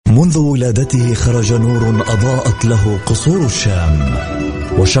منذ ولادته خرج نور أضاءت له قصور الشام،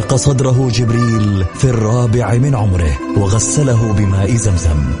 وشق صدره جبريل في 4 من عمره وغسله بماء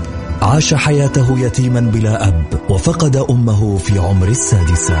زمزم. عاش حياته يتيما بلا أب، وفقد أمه في عمر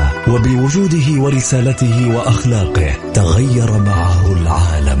 6، وبوجوده ورسالته وأخلاقه تغير معه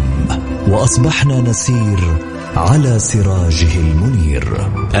العالم، وأصبحنا نسير على سراجه المنير.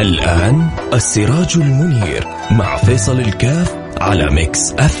 الآن السراج المنير مع فيصل الكاف على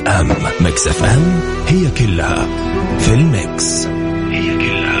ميكس اف ام. ميكس اف ام هي كلها في الميكس، هي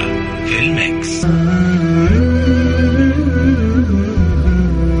كلها في الميكس.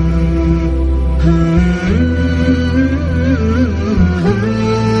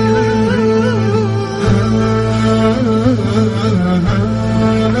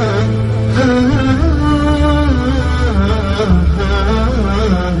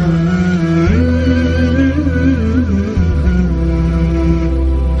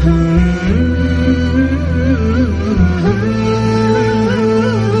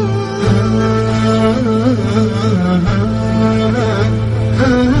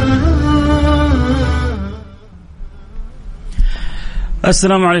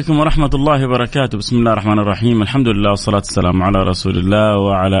 السلام عليكم ورحمة الله وبركاته. بسم الله الرحمن الرحيم. الحمد لله والصلاة والسلام على رسول الله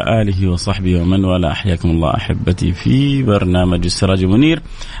وعلى آله وصحبه ومن والاه. أحياكم الله أحبتي في برنامج السراج المنير،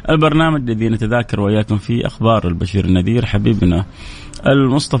 البرنامج الذي نتذاكر وإياكم فيه أخبار البشير النذير حبيبنا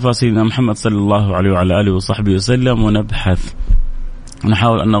المصطفى سيدنا محمد صلى الله عليه وعلى آله وصحبه وسلم، ونبحث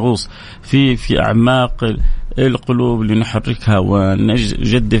نحاول أن نغوص في أعماق القلوب لنحركها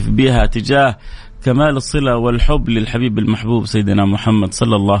ونجدف بها تجاه كمال الصلة والحب للحبيب المحبوب سيدنا محمد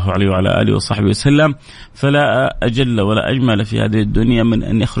صلى الله عليه وعلى آله وصحبه وسلم. فلا أجل ولا أجمل في هذه الدنيا من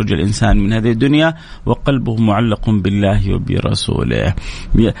أن يخرج الإنسان من هذه الدنيا وقلبه معلق بالله وبرسوله،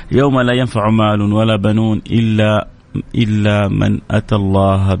 يوم لا ينفع مال ولا بنون إلا من أتى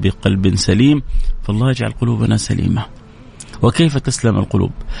الله بقلب سليم. فالله يجعل قلوبنا سليمة. وكيف تسلم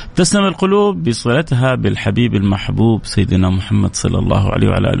القلوب؟ تسلم القلوب بصلتها بالحبيب المحبوب سيدنا محمد صلى الله عليه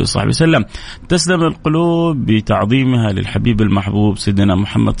وعلى آله وصحبه وسلم. تسلم القلوب بتعظيمها للحبيب المحبوب سيدنا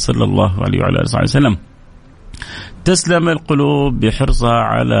محمد صلى الله عليه وعلى آله وصحبه وسلم. تسلم القلوب بحرصها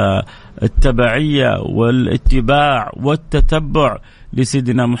على التبعية والاتباع والتتبع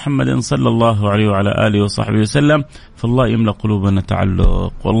لسيدنا محمد صلى الله عليه وعلى آله وصحبه وسلم. فالله يملأ قلوبنا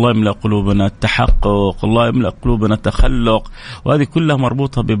تعلق، والله يملأ قلوبنا التحقق، والله يملأ قلوبنا التخلق، وهذه كلها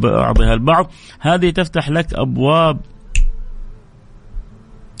مربوطة ببعضها البعض. هذه تفتح لك أبواب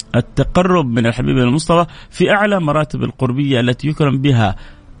التقرب من الحبيب المصطفى في أعلى مراتب القربية التي يكرم بها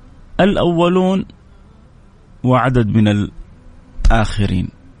الأولون وعدد من الآخرين.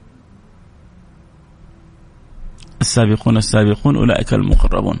 السابقون السابقون أولئك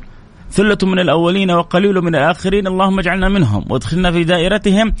المقربون، ثلة من الأولين وقليل من الآخرين، اللهم اجعلنا منهم وادخلنا في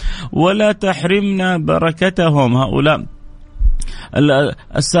دائرتهم ولا تحرمنا بركتهم. هؤلاء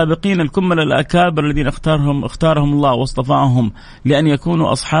السابقين الكمل الأكابر الذين اختارهم الله واصطفاهم لأن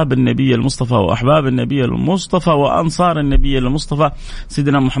يكونوا أصحاب النبي المصطفى وأحباب النبي المصطفى وأنصار النبي المصطفى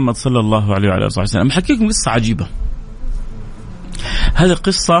سيدنا محمد صلى الله عليه وعلى آله وسلم. أحكيكم قصة عجيبة. هذه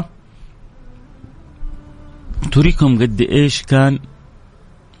القصة تريكم قد إيش كان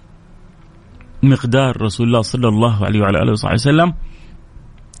مقدار رسول الله صلى الله عليه وعلى آله وسلم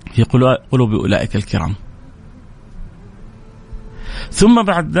في قلوب أولئك الكرام. ثم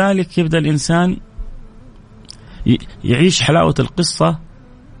بعد ذلك يبدأ الإنسان يعيش حلاوة القصة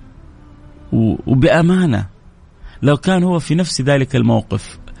وبأمانة. لو كان هو في نفس ذلك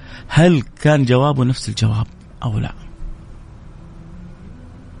الموقف هل كان جوابه نفس الجواب أو لا؟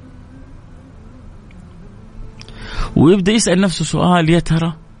 ويبدأ يسأل نفسه سؤال: يا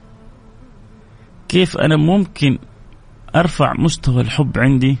ترى كيف أنا ممكن أرفع مستوى الحب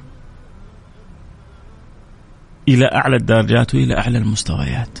عندي إلى أعلى الدرجات وإلى أعلى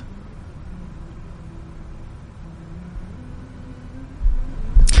المستويات؟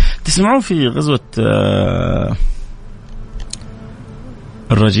 تسمعون في غزوة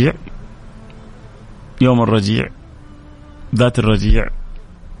الرجيع، يوم الرجيع، ذات الرجيع،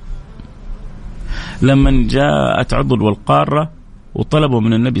 لما جاءت عضل والقارة وطلبوا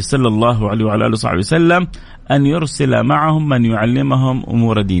من النبي صلى الله عليه وعلى آله وصحبه وسلم أن يرسل معهم من يعلمهم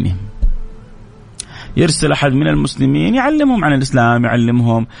أمور دينهم. يرسل أحد من المسلمين يعلمهم عن الإسلام،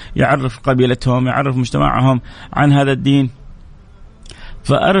 يعرف قبيلتهم، يعرف مجتمعهم عن هذا الدين.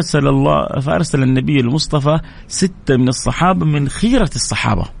 فأرسل النبي المصطفى 6 من الصحابة من خيرة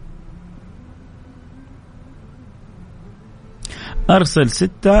الصحابة. أرسل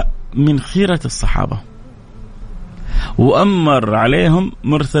 6 من خيرة الصحابة، وأمر عليهم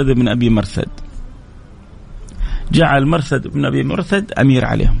مرثد بن أبي مرثد جعل مرثد بن أبي مرثد أمير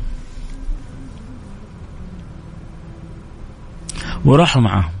عليهم، وراحوا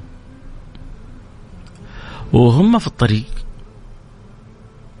معهم. وهم في الطريق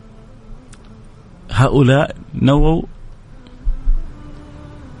هؤلاء نووا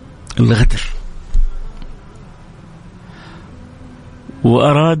الغدر،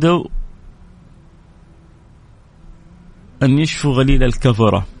 وأرادوا أن يشفوا غليل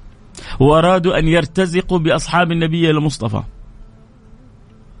الكفرة، وأرادوا أن يرتزقوا بأصحاب النبي المصطفى.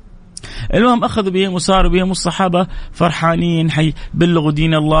 المهم أخذوا بهم وصاروا بهم، الصحابة فرحانين، حيبلغوا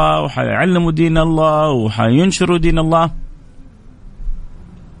دين الله وحيعلموا دين الله وحينشروا دين الله.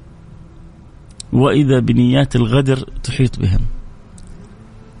 وإذا بنيات الغدر تحيط بهم،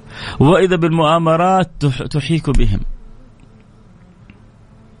 وإذا بالمؤامرات تحيك بهم.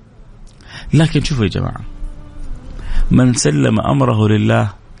 لكن شوفوا يا جماعة، من سلم أمره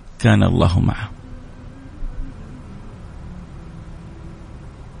لله كان الله معه.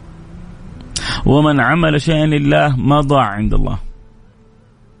 ومن عمل شيئا لله ما ضاع عند الله،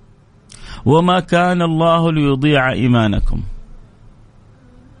 وما كان الله ليضيع إيمانكم.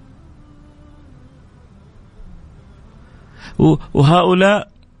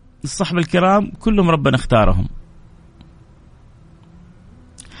 وهؤلاء الصحابة الكرام كلهم ربنا اختارهم،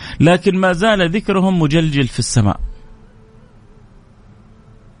 لكن ما زال ذكرهم مجلجل في السماء،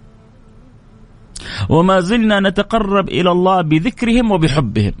 وما زلنا نتقرب إلى الله بذكرهم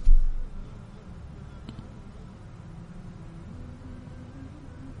وبحبهم.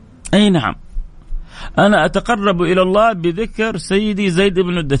 أي نعم، أنا أتقرب إلى الله بذكر سيدي زيد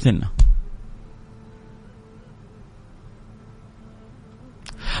بن الدثنة،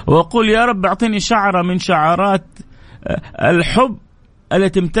 وأقول يا رب أعطني شعرة من شعرات الحب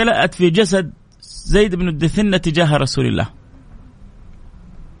التي امتلأت في جسد زيد بن الدثنة تجاه رسول الله.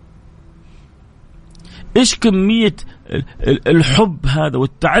 إيش كمية الحب هذا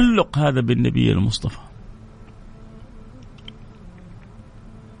والتعلق هذا بالنبي المصطفى.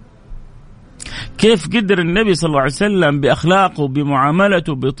 كيف قدر النبي صلى الله عليه وسلم بأخلاقه،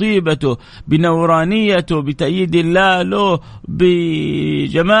 بمعاملته، بطيبته، بنورانيته، بتأييد الله له،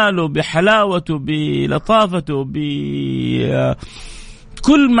 بجماله، بحلاوته، بلطافته، بكل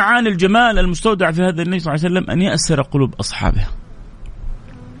معاني الجمال المستودع في هذا النبي صلى الله عليه وسلم، أن يأسر قلوب أصحابه.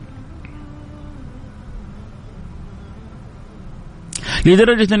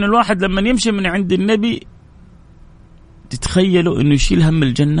 لدرجة أن الواحد لما يمشي من عند النبي تتخيلوا أنه يشيل هم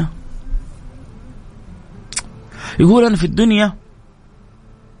الجنة. يقول أنا في الدنيا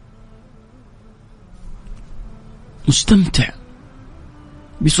مستمتع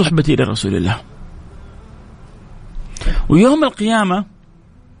بصحبتي لرسول الله، ويوم القيامة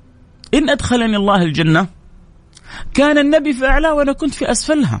إن أدخلني الله الجنة كان النبي في أعلى وأنا كنت في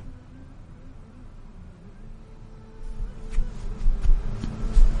أسفلها.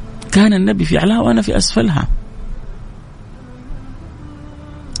 كان النبي في أعلى وأنا في أسفلها.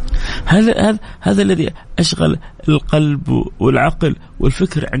 هذا الذي أشغل القلب والعقل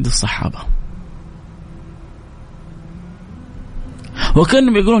والفكر عند الصحابة.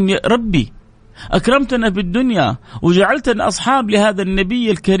 وكانوا يقولون يا ربي أكرمتنا بالدنيا وجعلتنا أصحاب لهذا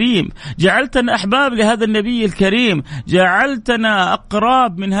النبي الكريم، جعلتنا أحباب لهذا النبي الكريم، جعلتنا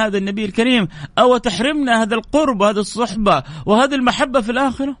أقراب من هذا النبي الكريم، أو تحرمنا هذا القرب وهذا الصحبة وهذه المحبة في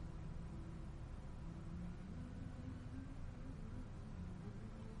الآخرة؟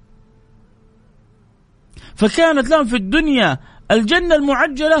 فكانت لهم في الدنيا الجنة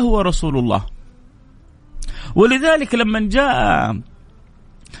المعجلة هو رسول الله. ولذلك لما جاء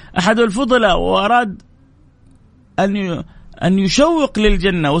أحد الفضلاء وأراد أن يشوق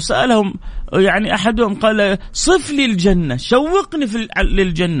للجنة وسألهم، يعني أحدهم قال صف لي الجنة، شوقني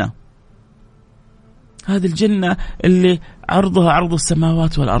للجنة. هذه الجنة اللي عرضها عرض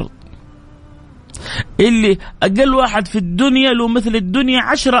السماوات والأرض، اللي أقل واحد في الدنيا له مثل الدنيا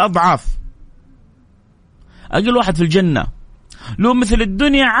 10 أضعاف. أقل واحد في الجنة له مثل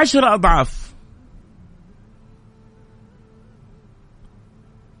الدنيا 10 أضعاف.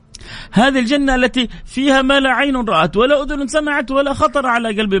 هذه الجنة التي فيها ما لا عين رأت ولا أذن سمعت ولا خطر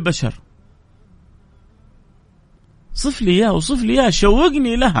على قلب بشر. صف لي إياها وصف لي إياها،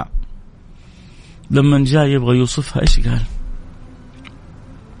 شوقني لها. لما جاء يبغى يوصفها إيش قال؟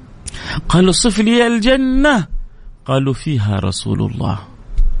 قالوا صف لي الجنة، قالوا فيها رسول الله.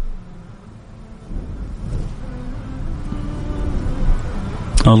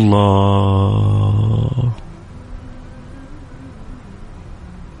 الله،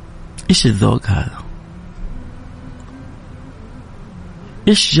 إيش الذوق هذا؟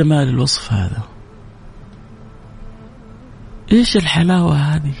 إيش جمال الوصف هذا؟ إيش الحلاوة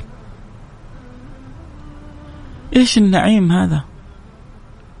هذه؟ إيش النعيم هذا؟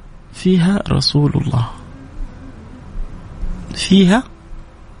 فيها رسول الله، فيها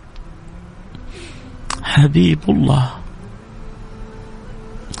حبيب الله،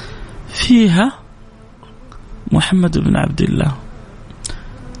 فيها محمد بن عبد الله.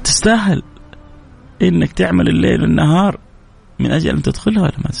 تستاهل إنك تعمل الليل والنهار من أجل أن تدخلها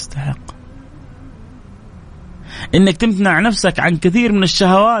ولا ما تستحق؟ إنك تمنع نفسك عن كثير من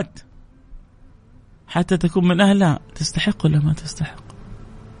الشهوات حتى تكون من أهلها، تستحق ولا ما تستحق؟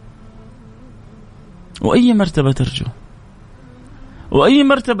 وأي مرتبة ترجو وأي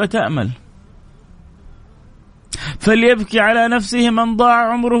مرتبة تأمل؟ فليبكي على نفسه من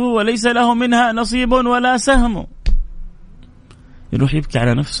ضاع عمره وليس له منها نصيب ولا سهم. يروح يبكي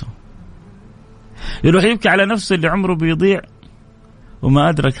على نفسه، يروح يبكي على نفسه اللي عمره بيضيع وما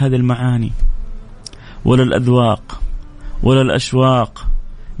أدرك هذه المعاني ولا الأذواق ولا الأشواق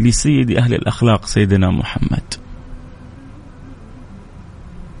لسيد أهل الأخلاق سيدنا محمد.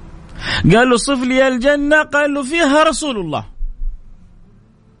 قال له صف لي الجنة، قال له فيها رسول الله.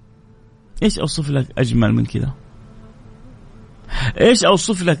 إيش أوصف لك أجمل من كذا؟ إيش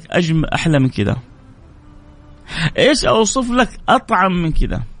أوصف لك أحلى من كذا؟ إيش أوصف لك أطعم من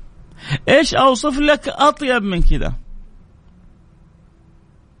كذا؟ إيش أوصف لك أطيب من كذا؟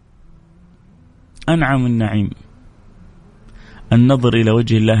 أنعم النعيم النظر إلى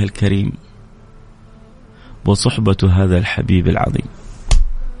وجه الله الكريم وصحبة هذا الحبيب العظيم.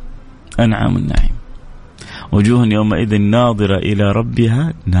 أنعم النعيم، وجوه يومئذ ناظرة إلى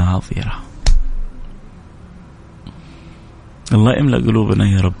ربها ناظرة. الله يملأ قلوبنا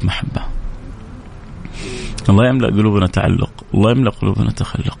يا رب محبة، الله يملأ قلوبنا تعلق، الله يملأ قلوبنا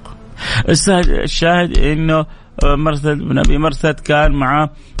تخلق. الشاهد إنه مرثد بن أبي مرثد كان مع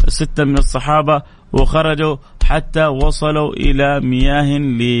 6 من الصحابة وخرجوا حتى وصلوا إلى مياه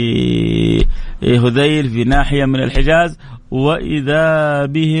لهذيل في ناحية من الحجاز، وإذا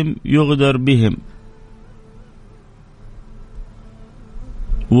بهم يغدر بهم،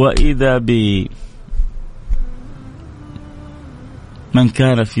 وإذا بمن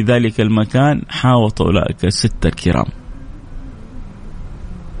كان في ذلك المكان حاوط أولئك 6 الكرام.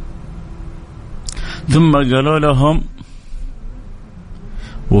 ثم قالوا لهم،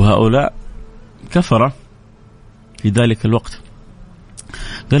 وهؤلاء كفرة في ذلك الوقت،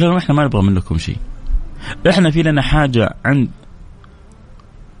 قالوا لهم احنا ما نبغى منكم شيء، احنا في لنا حاجة عند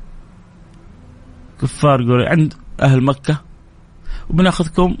كفار قولوا عند أهل مكة،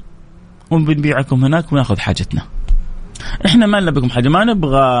 وبناخذكم وبنبيعكم هناك وناخذ حاجتنا، احنا ما لنا بكم حاجة، ما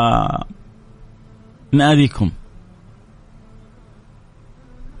نبغى نآذيكم.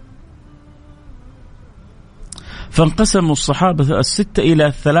 فانقسموا الصحابة 6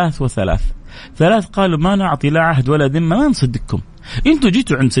 إلى 3 و3. 3 قالوا ما نعطي لا عهد ولا ذمة، ما نصدقكم، انتوا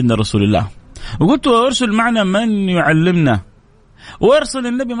جيتوا عند سيدنا رسول الله وقلتوا ارسل معنا من يعلمنا، وارسل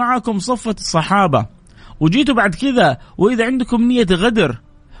النبي معكم صفة الصحابة، وجيتوا بعد كذا وإذا عندكم نية غدر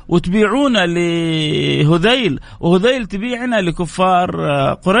وتبيعونا لهذيل وهذيل تبيعنا لكفار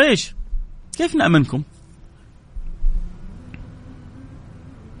قريش، كيف نأمنكم؟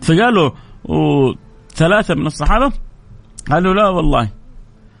 فقالوا 3 من الصحابة قالوا لا والله،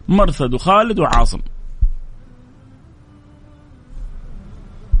 مرثد وخالد وعاصم.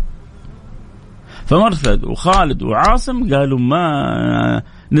 فمرثد وخالد وعاصم قالوا ما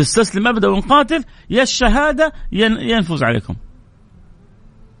نستسلم أبدا ونقاتل، يا الشهادة ينفذ عليكم.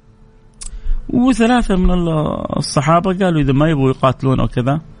 و3 من الصحابة قالوا إذا ما يبغوا يقاتلون أو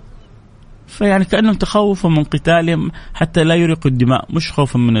كذا، فيعني كأنهم تخوفوا من قتالهم حتى لا يريقوا الدماء، مش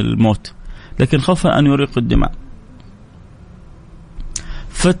خوفا من الموت لكن خوفا أن يريقوا الدماء.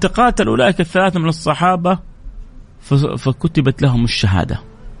 فتقاتل أولئك 3 من الصحابة فكتبت لهم الشهادة،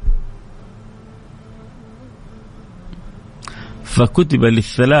 فكتب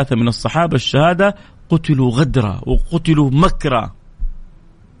لل3 من الصحابة الشهادة، قتلوا غدرا وقتلوا مكرا.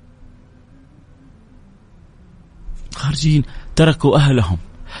 خارجين تركوا أهلهم،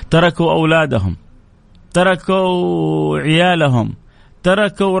 تركوا أولادهم، تركوا عيالهم،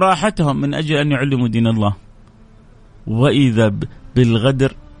 تركوا راحتهم من أجل أن يعلموا دين الله، وإذا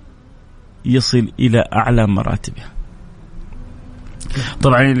بالغدر يصل إلى أعلى مراتبه.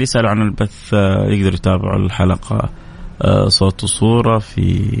 طبعا اللي يسأل عن البث يقدر يتابع الحلقة صوت وصورة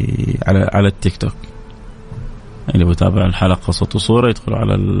على التيك توك. اللي بيتابع الحلقة صوت وصورة يدخل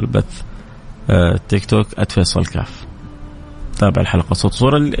على البث التيك توك @فيصل كاف، تابع الحلقة صوت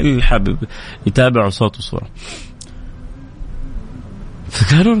وصورة اللي حابب يتابع صوت وصورة.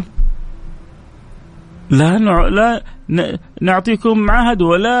 فقالوا لا نعطيكم عهد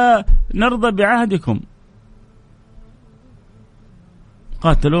ولا نرضى بعهدكم.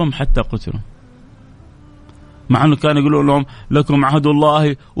 قاتلوهم حتى قتلوا. مع أنه كان يقولون لهم لكم عهد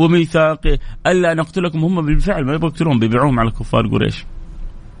الله وميثاقه ألا نقتلكم. هم بالفعل ما يبغوا يقتلون، بيبيعوهم على كفار قريش،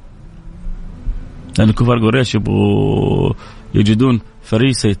 لأن كفار قريش يبغوا يجدون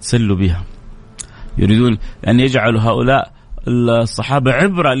فريسة يتسلوا بها، يريدون أن يجعلوا هؤلاء الصحابة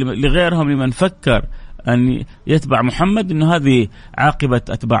عبرة لغيرهم لمن فكر أن يتبع محمد، إنه هذه عاقبة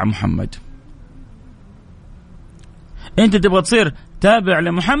أتباع محمد. أنت تبغى تصير تابع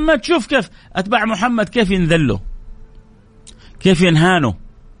لمحمد، شوف كيف أتباع محمد كيف ينذلوا، كيف ينهانوا،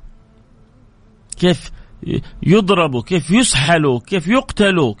 كيف يضربوا، كيف يسحلوا، كيف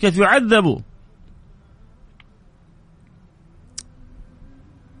يقتلوا، كيف يعذبوا.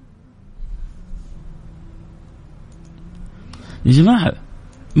 يا جماعة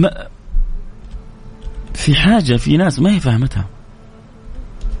ما في حاجة، في ناس ما هي فهمتها،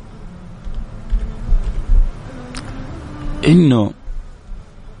 إنه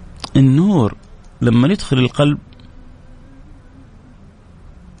النور لما يدخل القلب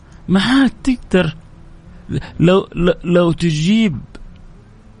ما عاد تقدر لو تجيب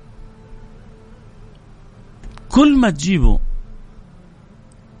كل ما تجيبه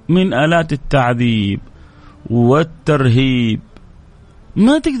من آلات التعذيب والترهيب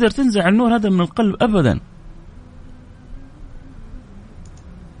ما تقدر تنزع النور هذا من القلب أبدا.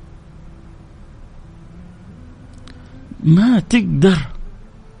 ما تقدر،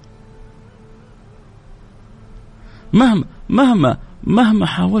 مهما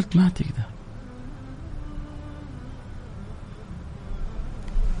حاولت ما تقدر.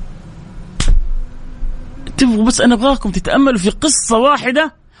 تبغوا بس أنا أبغاكم تتأملوا في قصة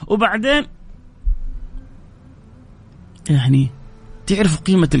واحدة وبعدين يعني تعرفوا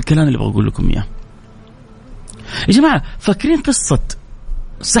قيمة الكلام اللي بقول لكم إياه. يا جماعة فاكرين قصة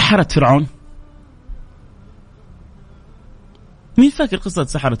سحرة فرعون؟ مين فاكر قصة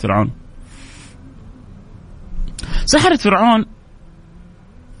سحرة فرعون؟ سحرة فرعون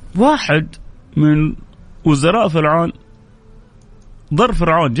واحد من وزراء فرعون ضر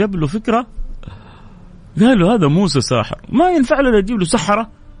فرعون، جاب له فكرة، قال له هذا موسى ساحر، ما ينفع له يجيب له سحرة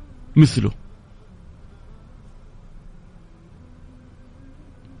مثله.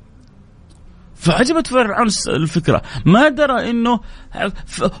 فعجبت فرعون الفكرة، ما درى إنه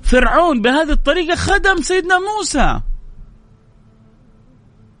فرعون بهذه الطريقة خدم سيدنا موسى.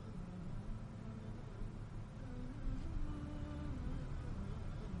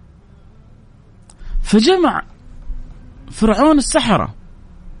 فجمع فرعون السحرة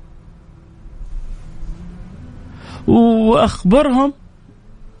وأخبرهم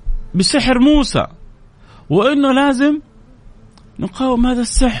بسحر موسى وإنه لازم نقاوم هذا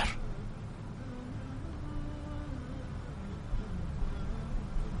السحر.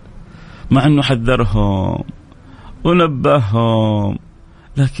 مع أنه حذرهم ونبههم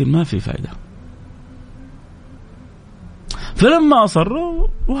لكن ما في فائدة. فلما أصروا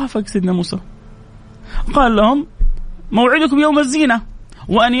وافق سيدنا موسى، قال لهم موعدكم يوم الزينة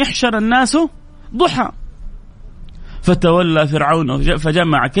وأن يحشر الناس ضحى. فتولى فرعون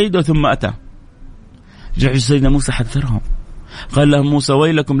فجمع كيده ثم أتى. جاء سيدنا موسى حذرهم، قال لهم موسى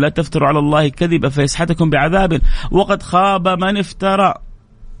ويلكم لا تفتروا على الله كذبا فيسحتكم بعذاب وقد خاب من افترى.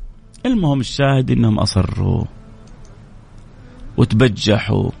 المهم الشاهد إنهم أصروا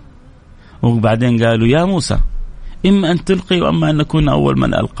وتبجحوا، وبعدين قالوا يا موسى إما أن تلقي وأما أن نكون أول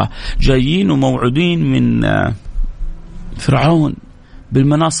من ألقى. جايين وموعودين من فرعون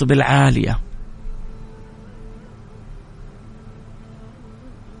بالمناصب العالية،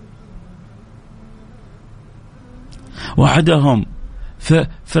 وعدهم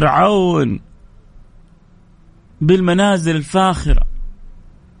فرعون بالمنازل الفاخرة،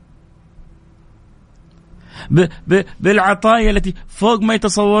 بالعطايا التي فوق ما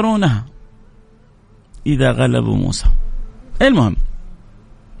يتصورونها إذا غلبوا موسى. المهم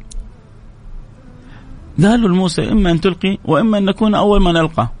قالوا لموسى إما أن تلقي وإما أن نكون أول من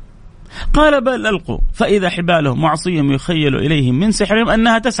ألقى. قال بل ألقوا فإذا حبالهم وعصيهم يخيل إليهم من سحرهم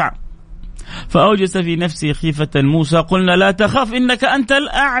أنها تسعى. فأوجس في نفسه خيفة موسى قلنا لا تخاف إنك أنت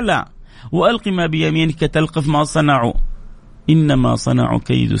الأعلى وألق ما بيمينك تلقف ما صنعوا إنما صنعوا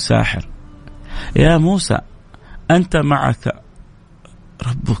كيد ساحر. يا موسى أنت معك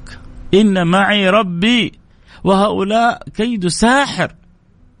ربك إن معي ربي وهؤلاء كيد ساحر،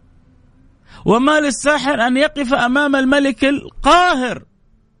 وما للساحر أن يقف أمام الملك القاهر.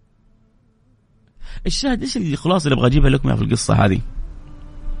 الشاهد إيش الخلاصة اللي أبغى أجيبها لكم في القصة هذه؟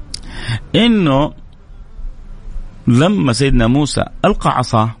 إنه لما سيدنا موسى ألقى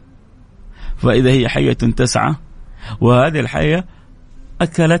عصاه فإذا هي حية تسعى، وهذه الحية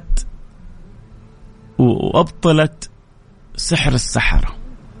أكلت وأبطلت سحر السحرة.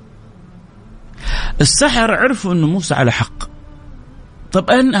 السحر عرفوا أن موسى على حق. طب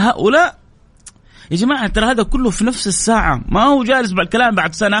أن هؤلاء يا جماعة ترى هذا كله في نفس الساعة، ما هو جالس بالكلام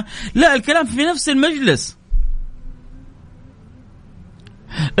بعد سنة، لا الكلام في نفس المجلس.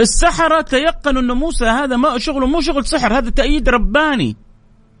 السحرة تيقنوا أن موسى هذا ما شغله، مو شغل سحر، هذا تأييد رباني.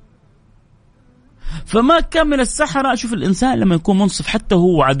 فما كان من السحرة. شوف الإنسان لما يكون منصف حتى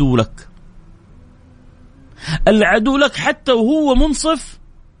هو عدو لك، العدو لك حتى وهو منصف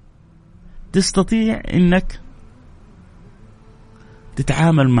تستطيع أنك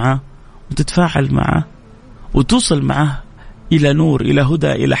تتعامل معه وتتفاعل معه وتوصل معه إلى نور، إلى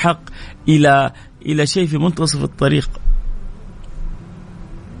هدى، إلى حق، إلى شيء في منتصف الطريق.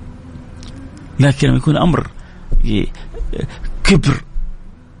 لكن لما يكون أمر كبر،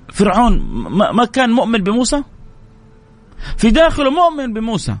 فرعون ما كان مؤمن بموسى، في داخله مؤمن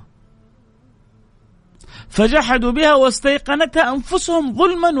بموسى، فجحدوا بها واستيقنتها أنفسهم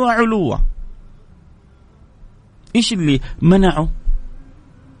ظلما وعلوا. إيش اللي منعوا؟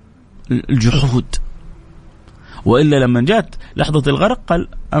 الجحود. وإلا لما جاءت لحظة الغرق قال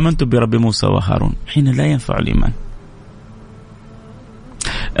آمنت برب موسى وهارون، حين لا ينفع الإيمان.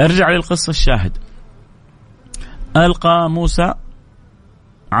 ارجع للقصة الشاهد. ألقى موسى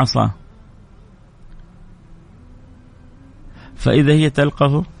عصا فإذا هي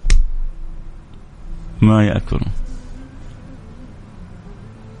تلقف ما يأكل.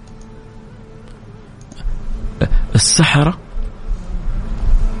 السحرة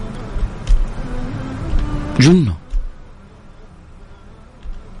جنة.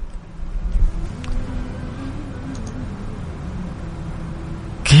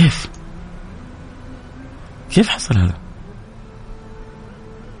 كيف حصل هذا؟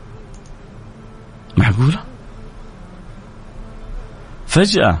 معقولة؟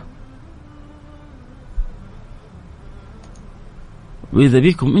 فجأة وإذا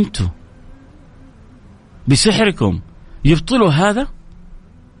بكم أنتم بسحركم يبطلوا هذا؟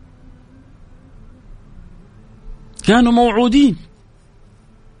 كانوا موعودين.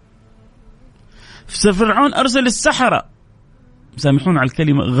 فرعون أرسل السحرة، سامحون على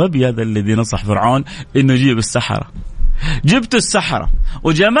الكلمة، غبي هذا الذي نصح فرعون إنه يجيب السحرة. جبت السحرة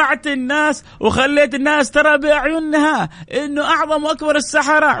وجمعت الناس وخليت الناس ترى بأعينها إنه أعظم وأكبر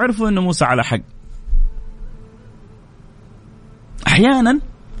السحرة، عرفوا إنه موسى على حق. أحيانا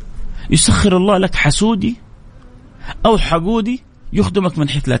يسخر الله لك حسودي أو حقودي يخدمك من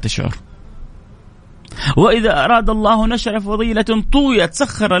حيث لا تشعر. وإذا أراد الله نشر فضيلة طويت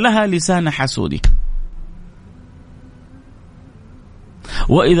سخر لها لسان حسودي.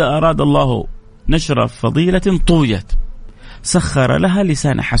 وإذا أراد الله نشر فضيلة طويت سخر لها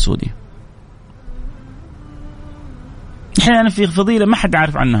لسان حسودي. أحيانا في فضيلة ما حد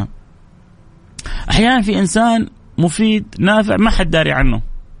عارف عنها، أحيانا في إنسان مفيد نافع ما حد داري عنه،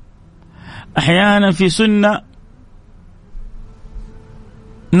 أحيانا في سنة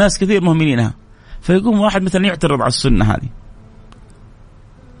ناس كثير مهملينها، فيقوم واحد مثلا يعترض على السنة هذه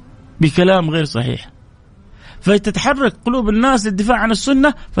بكلام غير صحيح، فتتحرك قلوب الناس للدفاع عن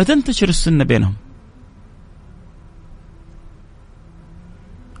السنة فتنتشر السنة بينهم.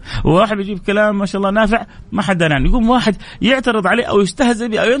 وواحد يجيب كلام ما شاء الله نافع ما حد عنه، يقوم واحد يعترض عليه أو يستهزئ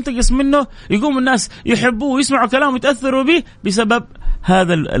به أو ينتقص منه، يقوم الناس يحبوه ويسمعوا كلامه ويتأثروا به بسبب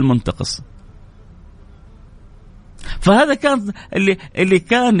هذا المنتقص. فهذا كان اللي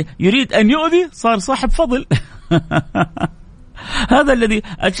كان يريد أن يؤذي صار صاحب فضل. هذا الذي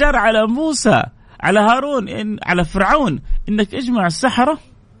أشار على موسى على هارون على فرعون إنك اجمع السحرة،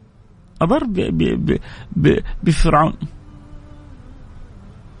 أضر بفرعون.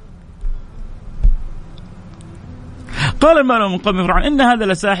 قال الملأ من قوم فرعون إن هذا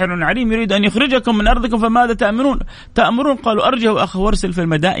لساحر عليم يريد أن يخرجكم من أرضكم فماذا تأمرون؟ قالوا أرجه وأخه وارسل في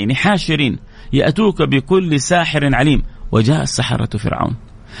المدائن حاشرين يأتوك بكل ساحر عليم. وجاء السحرة فرعون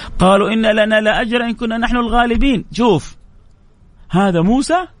قالوا إن لنا لأجر إن كنا نحن الغالبين. شوف هذا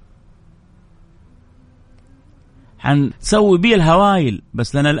موسى حنسوي بيه الهوايل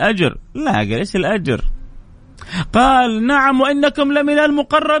بس لنا الأجر. لا قال إيش الأجر؟ قال نعم وإنكم لمن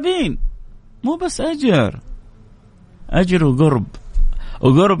المقربين. مو بس أجر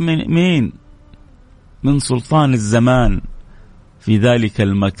وقرب من مين؟ من سلطان الزمان في ذلك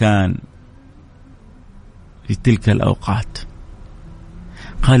المكان في تلك الأوقات.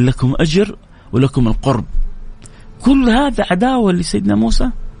 قال لكم أجر ولكم القرب. كل هذا عداوة لسيدنا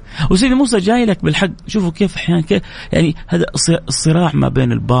موسى، وسيدنا موسى جاي لك بالحق. شوفوا كيف أحيانا يعني هذا الصراع ما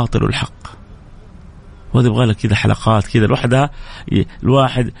بين الباطل والحق، وهذا يبغى لك كذا حلقات كذا لوحدها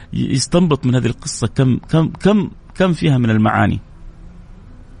الواحد يستنبط من هذه القصة كم فيها من المعاني.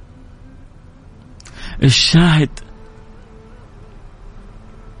 الشاهد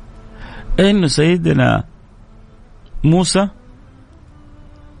إنه سيدنا موسى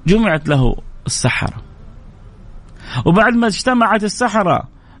جمعت له السحرة، وبعد ما اجتمعت السحرة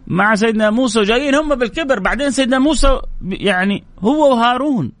مع سيدنا موسى جايين هم بالكبر، بعدين سيدنا موسى يعني هو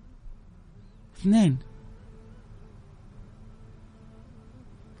وهارون اثنين،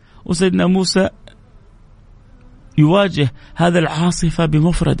 وسيدنا موسى يواجه هذا العاصفة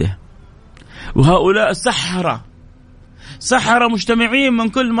بمفرده، وهؤلاء سحرة مجتمعين من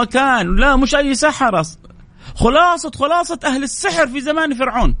كل مكان، لا مش أي سحرة، خلاصة أهل السحر في زمان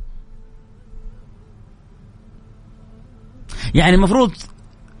فرعون. يعني مفروض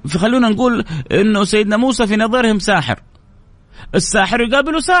خلونا نقول إنه سيدنا موسى في نظرهم ساحر، الساحر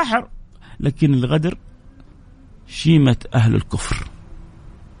يقابله ساحر، لكن الغدر شيمة أهل الكفر.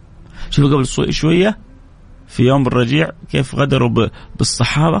 شوفوا قبل شوية في يوم الرجيع كيف غدروا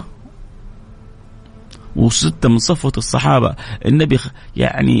بالصحابة، وستة من صفوة الصحابة النبي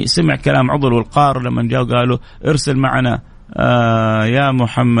يعني سمع كلام عضل والقار لما جاءوا قالوا ارسل معنا يا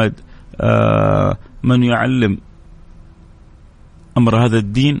محمد من يعلم أمر هذا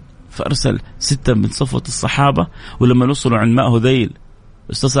الدين، فأرسل 6 من صفوة الصحابة، ولما وصلوا عند ماء هذيل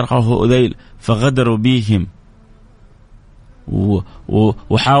استصرخوا هذيل فغدروا بهم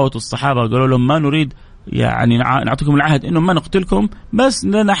وحاوتوا الصحابة قالوا لهم ما نريد يعني نعطيكم العهد إنه ما نقتلكم، بس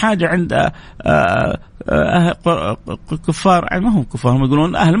لنا حاجة عند كفار، يعني ما هم كفار، هم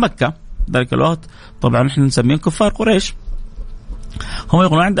يقولون أهل مكة ذلك الوقت، طبعا نحن نسميهم كفار قريش، هم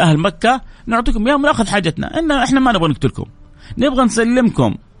يقولون عند أهل مكة نعطيكم إياهم ونأخذ حاجتنا، إحنا ما نبغى نقتلكم، نبغى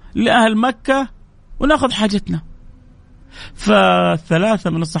نسلمكم لأهل مكة ونأخذ حاجتنا. فثلاثة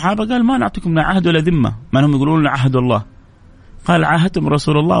من الصحابة قال ما نعطيكم لا عهد ولا ذمة، ما هم يقولون عهد الله، قال عاهدتم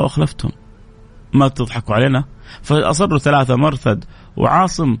رسول الله وأخلفتم، ما تضحكوا علينا. فأصروا 3 مرثد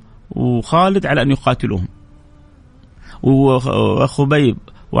وعاصم وخالد على أن يقاتلوهم، وخبيب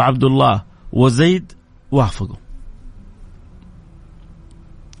وعبد الله وزيد وافقوا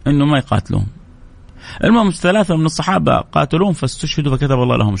إنه ما يقاتلوهم. المهم 3 من الصحابة قاتلوهم فاستشهدوا فكتب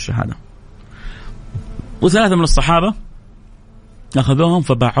الله لهم الشهادة، و3 من الصحابة أخذوهم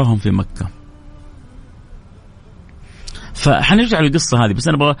فباعوهم في مكة. فحنرجع للقصة هذه، بس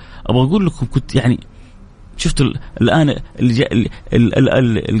أنا أبغى أقول لكم كنت يعني شفتوا الآن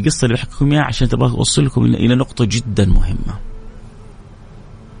القصة اللي بحكيكم إياها عشان تبغى أوصل لكم إلى نقطة جدا مهمة،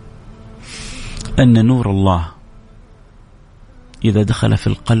 أن نور الله إذا دخل في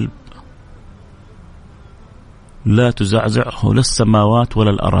القلب لا تزعزعه لا السماوات ولا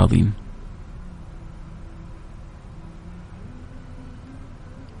الأراضين.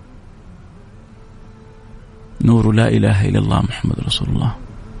 نور لا إله إلا الله محمد رسول الله.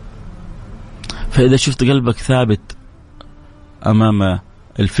 فإذا شفت قلبك ثابت أمام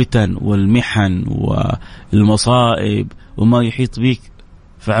الفتن والمحن والمصائب وما يحيط بك،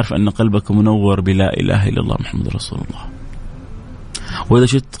 فعرف أن قلبك منور بلا إله إلا الله محمد رسول الله. وإذا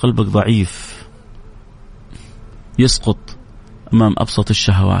شفت قلبك ضعيف يسقط أمام أبسط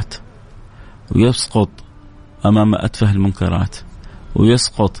الشهوات، ويسقط أمام أتفه المنكرات،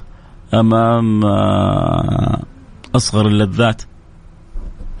 ويسقط أمام أصغر اللذات،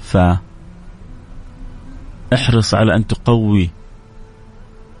 فاحرص على أن تقوي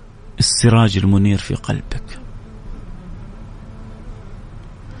السراج المنير في قلبك.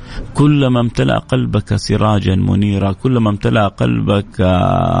 كلما امتلأ قلبك سراجا منيرا، كلما امتلأ قلبك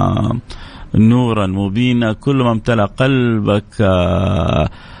نورا مبينا، كلما امتلأ قلبك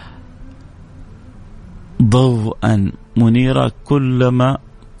ضوءا منيرا، كلما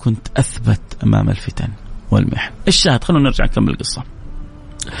كنت أثبت أمام الفتن والمحن. الشاهد، خلونا نرجع نكمل القصة.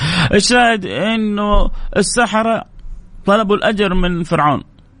 الشاهد إنه السحرة طلبوا الأجر من فرعون،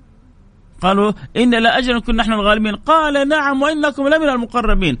 قالوا إن لا أجر كنا نحن الغالبين، قال نعم وإنكم لمن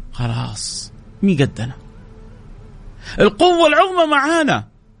المقربين. خلاص مين قدنا، القوة العظمى معانا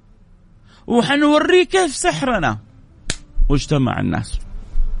وحنوريه كيف سحرنا. واجتمع الناس.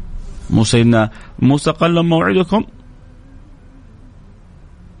 سيدنا موسى قال لهم موعدكم،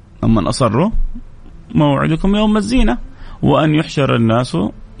 أما أصروا موعدكم يوم الزينة وأن يحشر الناس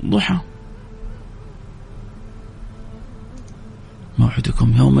ضحى.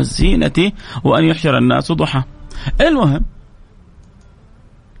 موعدكم يوم الزينة وأن يحشر الناس ضحى. المهم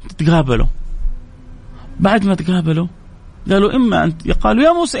تتقابلوا، بعد ما تقابلوا قالوا إما أن قالوا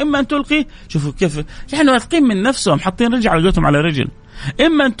يا موسى إما أن تلقي. شوفوا كيف يعني واثقين من نفسهم، حاطين رجل على قولتهم على رجل.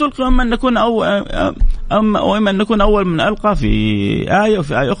 إما أن تلقي وإما أن نكون وإما أن نكون أول من ألقى في آية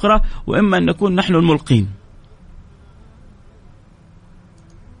وفي آية أخرى، وإما أن نكون نحن الملقين.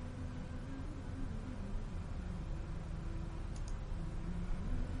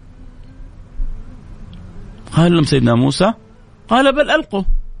 قال لهم سيدنا موسى قال بل ألقوا.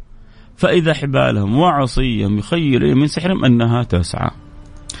 فإذا حبالهم وعصيهم يخيل من سحرهم أنها تسعى.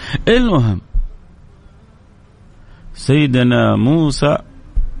 المهم سيدنا موسى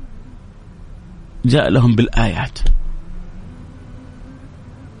جاء لهم بالآيات،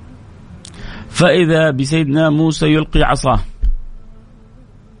 فإذا بسيدنا موسى يلقي عصاه،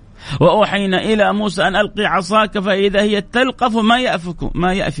 وأوحينا إلى موسى أن ألقي عصاك فإذا هي تلقف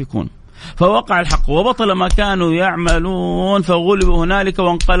ما يأفكون فوقع الحق وبطل ما كانوا يعملون فغلبوا هنالك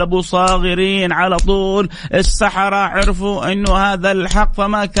وانقلبوا صاغرين. على طول السحرة عرفوا أنه هذا الحق،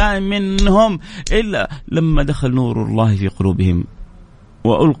 فما كان منهم إلا لما دخل نور الله في قلوبهم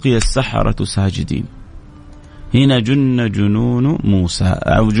وألقي السحرة ساجدين. هنا جن جنون موسى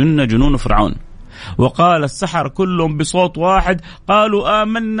أو جن جنون فرعون، وقال السحر كلهم بصوت واحد قالوا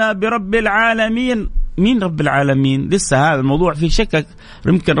آمنا برب العالمين. مين رب العالمين؟ لسه هذا الموضوع فيه شكك.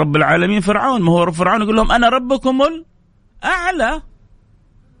 يمكن رب العالمين فرعون، ما هو فرعون يقول لهم أنا ربكم الأعلى.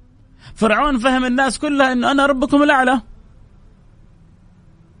 فرعون فهم الناس كلها أن أنا ربكم الأعلى،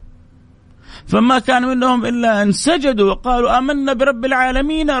 فما كان منهم إلا أن سجدوا وقالوا آمنا برب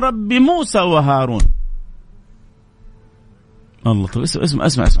العالمين رب موسى وهارون. الله. طب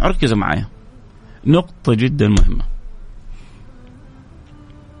اسمع ركزوا معايا، نقطة جدا مهمة.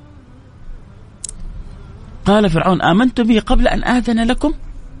 قال فرعون آمنت به قبل أن آذن لكم.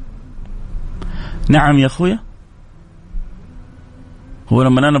 نعم يا أخويا، هو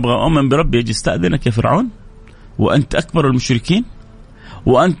لما أنا أبغى أؤمن بربي يجي استأذنك يا فرعون؟ وأنت أكبر المشركين،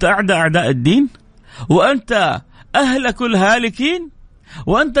 وأنت أعداء الدين، وأنت أهلك الهالكين،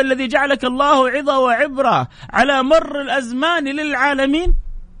 وأنت الذي جعلك الله عظة وعبرة على مر الأزمان للعالمين.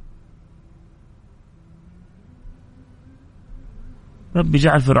 ربي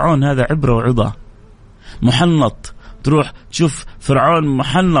جعل فرعون هذا عبرة وعظة، محنط. تروح تشوف فرعون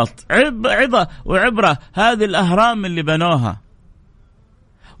محنط عظة وعبرة. هذه الأهرام اللي بنوها،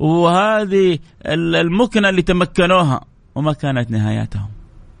 وهذه المكنة اللي تمكنوها، وما كانت نهاياتهم.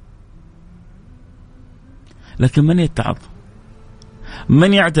 لكن من يتعظ؟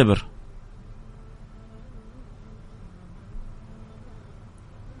 من يعتبر؟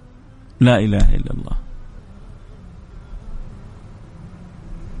 لا إله إلا الله.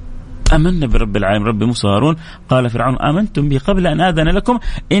 آمنا برب العالمين رب موسى وهارون. قال فرعون آمنتم به قبل أن آذن لكم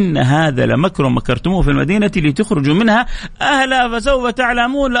إن هذا لمكر مكرتموه في المدينة لتخرجوا منها أهلا فسوف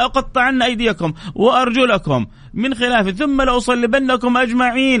تعلمون لأقطعن أيديكم وأرجلكم من خلاف ثم لأصلبنكم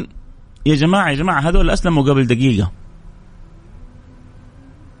أجمعين. يا جماعة هذول أسلموا قبل دقيقة.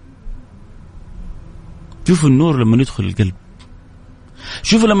 شوفوا النور لما يدخل القلب،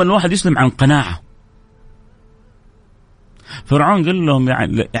 شوفوا لما الواحد يسلم عن قناعة. فرعون قال لهم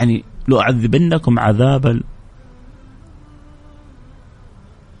يعني لو أعذبنكم عذابا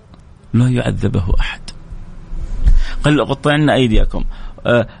لا يعذبه أحد. قال لأقطعن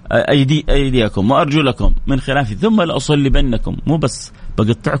أيديكم وأرجلكم من خلاف ثم لأصلبنكم. مو بس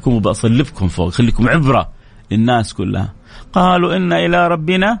بقطعكم وبأصلبكم فوق، خليكم عبرة للناس كلها. قالوا إن إلى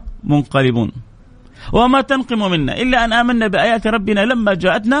ربنا منقلبون وما تنقم منا إلا أن آمنا بآيات ربنا لما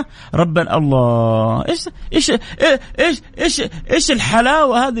جاءتنا ربنا. الله، إيش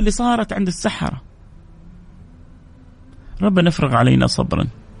الحلاوة هذه اللي صارت عند السحرة. ربنا افرغ علينا صبرا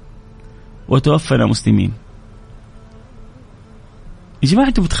وتوفنا مسلمين. يا جماعة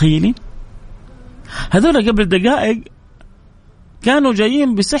أنتم متخيلين هذول قبل دقائق كانوا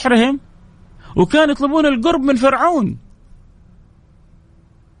جايين بسحرهم وكانوا يطلبون القرب من فرعون.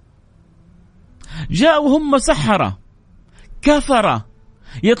 جاءوا هم سحرة كفرة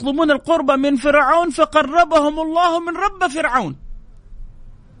يطلبون القرب من فرعون فقربهم الله من رب فرعون.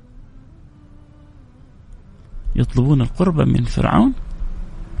 يطلبون القرب من فرعون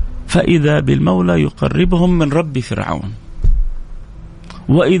فإذا بالمولى يقربهم من رب فرعون،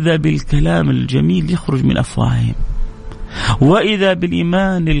 وإذا بالكلام الجميل يخرج من أفواههم، وإذا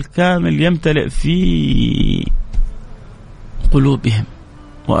بالإيمان الكامل يمتلئ في قلوبهم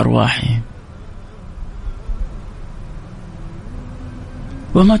وأرواحهم.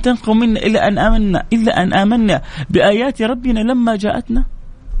 وما تنقم منا إلا أن آمنا بآيات ربنا لما جاءتنا.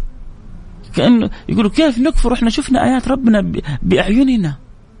 كأنه يقولوا كيف نكفر إحنا شفنا آيات ربنا بأعيننا،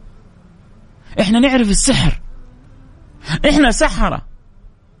 إحنا نعرف السحر، إحنا سحرة،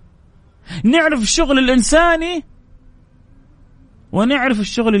 نعرف الشغل الإنساني ونعرف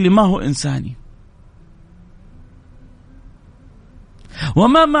الشغل اللي ما هو إنساني.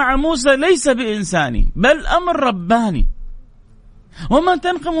 وما مع موسى ليس بإنساني بل أمر رباني. وما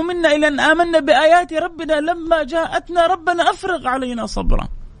تنقم منا إلا أن آمنا بآيات ربنا لما جاءتنا ربنا أفرغ علينا صبرا.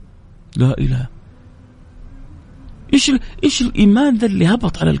 لا إله. إيش الإيمان ذا اللي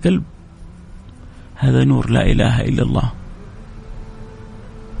هبط على القلب؟ هذا نور لا إله إلا الله.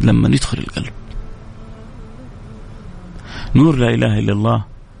 لما يدخل القلب. نور لا إله إلا الله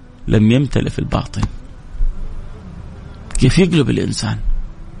لم يمتلئ في الباطن. كيف يقلب الإنسان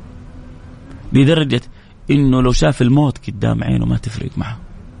لدرجة إنه لو شاف الموت قدام عينه ما تفرق معه.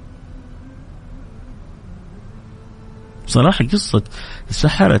 صراحة قصة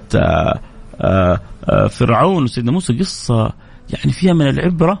سحرة فرعون وسيدنا موسى قصة يعني فيها من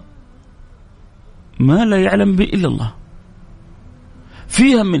العبرة ما لا يعلم به إلا الله.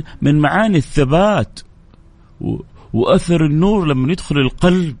 فيها من معاني الثبات وأثر النور لما يدخل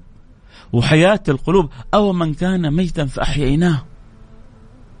القلب وحياة القلوب. أو من كان ميتا فأحييناه.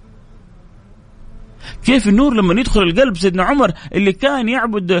 كيف النور لما يدخل القلب. سيدنا عمر اللي كان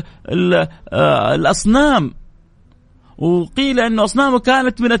يعبد الأصنام، وقيل أن أصنامه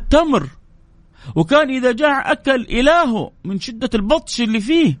كانت من التمر، وكان إذا جاع أكل إلهه من شدة البطش اللي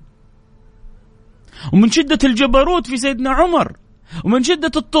فيه، ومن شدة الجبروت في سيدنا عمر، ومن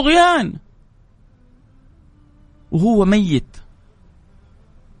شدة الطغيان، وهو ميت.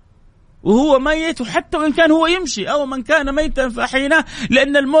 وحتى وإن كان هو يمشي. أو من كان ميتا فأحييناه،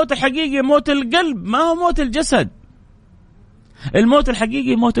 لأن الموت الحقيقي موت القلب، ما هو موت الجسد. الموت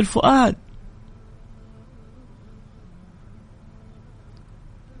الحقيقي موت الفؤاد،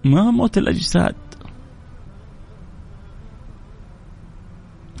 ما هو موت الأجساد.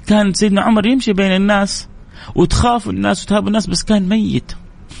 كان سيدنا عمر يمشي بين الناس وتخاف الناس وتهاب الناس، بس كان ميت.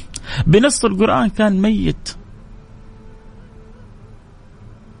 بنص القرآن كان ميت،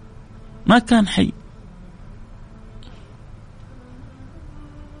 ما كان حي.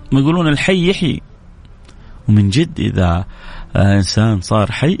 ما يقولون الحي يحيي، ومن جد إذا إنسان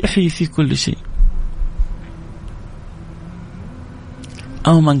صار حي يحيي في كل شيء.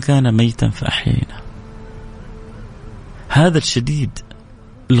 أو من كان ميتا فأحيينا. هذا الشديد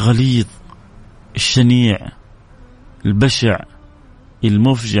الغليظ الشنيع البشع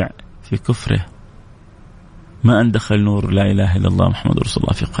المفجع في كفره ما أن دخل نور لا إله إلا الله محمد رسول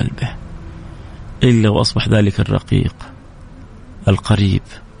الله في قلبه إلا وأصبح ذلك الرقيق القريب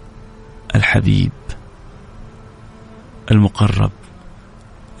الحبيب المقرب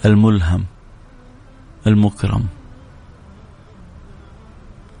الملهم المكرم.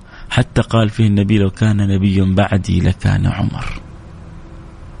 حتى قال فيه النبي لو كان نبي بعدي لكان عمر.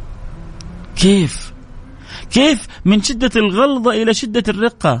 كيف من شدة الغلظة إلى شدة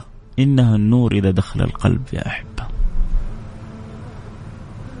الرقة. إنه النور إذا دخل القلب يا أحبة.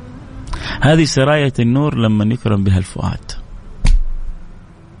 هذه سراية النور لما يكرم بها الفؤاد.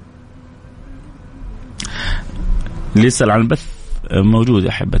 اللي يسأل عن البث موجود يا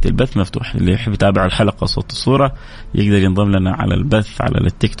أحبتي، البث مفتوح. اللي يحب يتابع الحلقة صوت الصورة يقدر ينضم لنا على البث على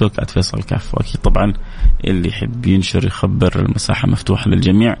التيك توك @فيصل كاف. وأكيد طبعا اللي يحب ينشر يخبر، المساحة مفتوحة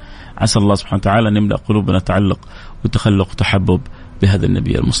للجميع. عسى الله سبحانه وتعالى أن يملأ قلوبنا تعلق وتخلق وتحبب بهذا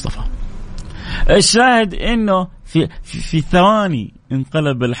النبي المصطفى. الشاهد إنه في ثواني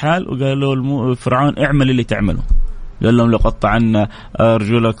انقلب الحال، وقالوا له فرعون اعمل اللي تعمله. قال لهم لقطعن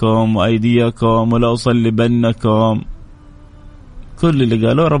أرجلكم وأيديكم ولا أصلبنكم. كل اللي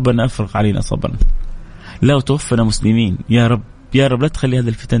قالوا ربنا أفرغ علينا صبرا، لا توفنا مسلمين يا رب. يا رب لا تخلي هذه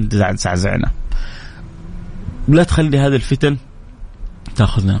الفتن تزعزعنا، لا تخلي هذه الفتن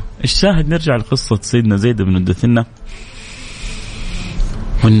تأخذنا. الشاهد نرجع لقصة سيدنا زيد بن الدثنة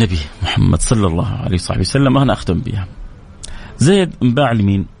والنبي محمد صلى الله عليه وسلم. أنا أختم بها. زيد انباع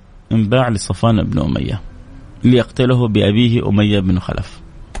لمين؟ انباع لصفوان بن أمية ليقتله بأبيه أمية بن خلف.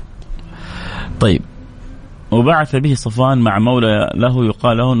 طيب، وبعث به صفوان مع مولى له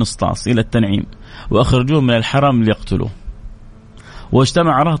يقال له نسطاس إلى التنعيم، وأخرجوه من الحرم ليقتلوه.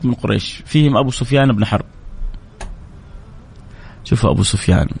 واجتمع رهط من قريش فيهم أبو سفيان بن حرب. شوفوا أبو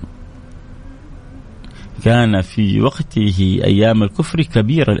سفيان كان في وقته أيام الكفر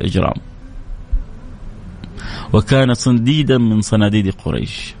كبير الإجرام، وكان صنديدا من صناديد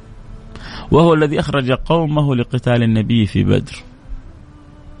قريش، وهو الذي أخرج قومه لقتال النبي في بدر.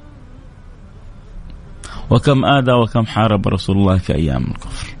 وكم آذى وكم حارب رسول الله في أيام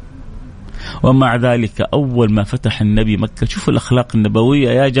الكفر. ومع ذلك أول ما فتح النبي مكة، شوفوا الأخلاق النبوية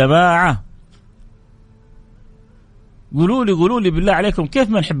يا جماعة. قولوا لي بالله عليكم، كيف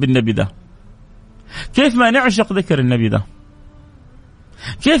ما نحب النبي ده؟ كيف ما نعشق ذكر النبي ده؟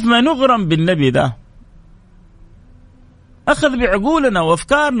 كيف ما نغرم بالنبي ده؟ أخذ بعقولنا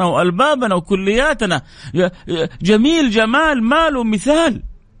وأفكارنا وألبابنا وكلياتنا. جميل، جمال، مال ومثال.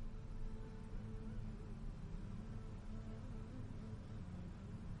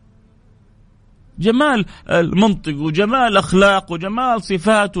 جمال المنطق وجمال أخلاق وجمال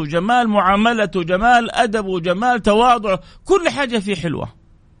صفات وجمال معاملته وجمال أدب وجمال تواضع، كل حاجة فيه حلوة.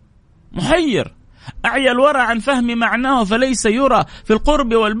 محير أعيا الورى عن فهم معناه فليس يرى في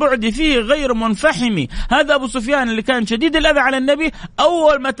القرب والبعد فيه غير منفحم. هذا أبو سفيان اللي كان شديد الأذى على النبي.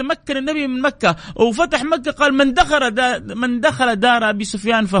 أول ما تمكن النبي من مكة وفتح مكة قال من دخل دار أبي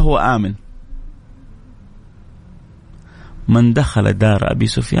سفيان فهو آمن. من دخل دار أبي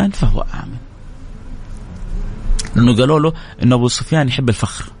سفيان فهو آمن، لأنه قالوا له إن أبو سفيان يحب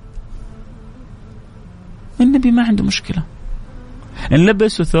الفخر. النبي ما عنده مشكلة إن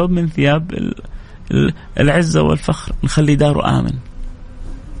لبسوا ثوب من ثياب العزة والفخر، نخلي داره آمن.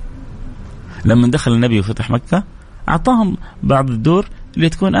 لما دخل النبي وفتح مكة أعطاهم بعض الدور اللي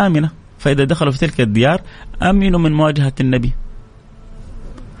تكون آمنة، فإذا دخلوا في تلك الديار آمنوا من مواجهة النبي،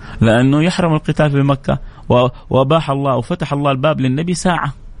 لأنه يحرم القتال في مكة، وباح الله وفتح الله الباب للنبي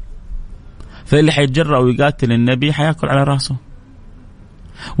ساعة، فاللي حيتجرأ ويقاتل النبي حياكل على رأسه.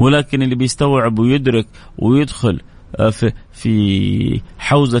 ولكن اللي بيستوعب ويدرك ويدخل في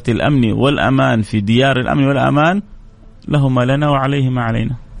حوزة الأمن والأمان، في ديار الأمن والأمان، له ما لنا وعليه ما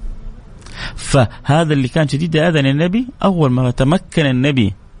علينا. فهذا اللي كان شديد أذن النبي، أول ما تمكن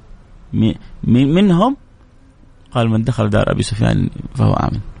النبي منهم قال من دخل دار أبي سفيان فهو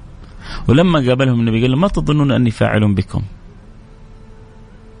آمن. ولما قابلهم النبي قال ما تظنون أني فاعل بكم،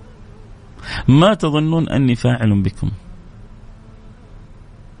 ما تظنون أني فاعل بكم.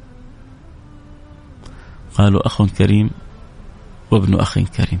 قالوا أخ كريم وابن أخ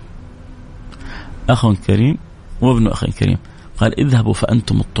كريم، أخ كريم وابن أخ كريم. قال اذهبوا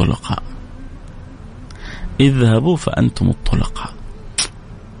فأنتم الطلقاء، اذهبوا فأنتم الطلقاء.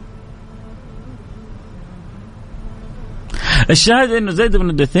 الشاهد أنه زيد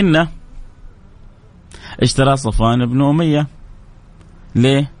بن دثنة اشترى صفوان بن أمية.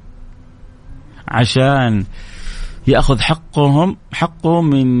 ليه؟ عشان يأخذ حقه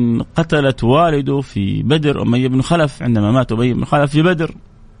من قتلة والده في بدر أمية بن خلف، عندما مات أمية بن خلف في بدر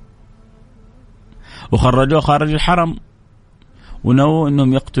وخرجوه خارج الحرم ونووا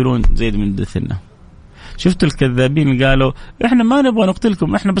أنهم يقتلون زيد بن دثنة. شفتوا الكذابين اللي قالوا إحنا ما نبغى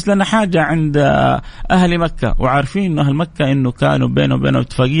نقتلكم، إحنا بس لنا حاجة عند أهل مكة، وعارفين أهل مكة إنه كانوا بينهم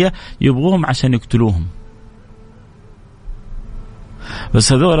اتفاقية يبغوهم عشان يقتلوهم.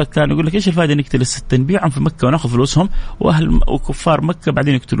 بس هذول كانوا يقول لك إيش الفائدة نقتل الستة، نبيعهم في مكة ونأخذ فلوسهم، وأهل وكفار مكة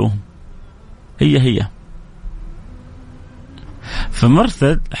بعدين يقتلوهم. هي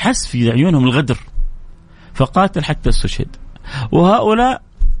فمرثد حس في عيونهم الغدر فقاتل حتى استشهد. وهؤلاء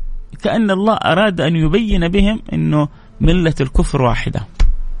كأن الله أراد أن يبين بهم إنه ملة الكفر واحدة،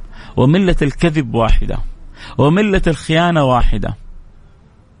 وملة الكذب واحدة، وملة الخيانة واحدة.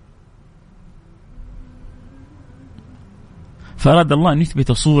 فأراد الله أن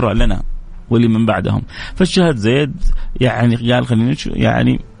يثبت صورة لنا ولمن بعدهم. فالشهد زيد يعني قال خلينا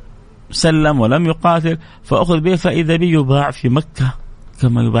يعني سلم ولم يقاتل، فأخذ به فإذا به يباع في مكة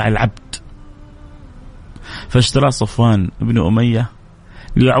كما يباع العبد. فاشترى صفوان بن أمية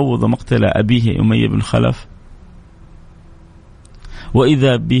ليعوض مقتل أبيه أمية بن خلف،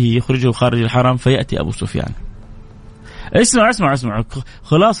 وإذا به يخرجه خارج الحرم فيأتي أبو سفيان. اسمع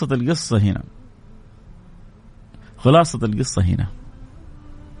خلاصة القصة هنا، خلاصة القصة هنا.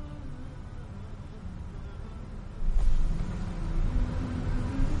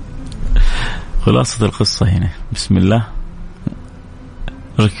 خلاصة القصة هنا، بسم الله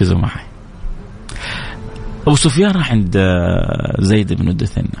ركزوا معي. أبو سفيان راح عند زيد بن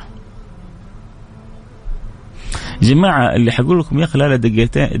دثنة. جماعة اللي حقول لكم يا خلال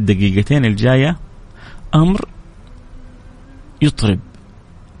الدقيقتين الجاية أمر يطرب،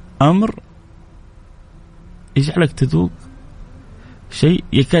 أمر يجعلك تذوق شيء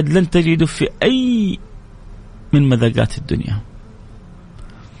يكاد لن تجده في أي من مذاقات الدنيا.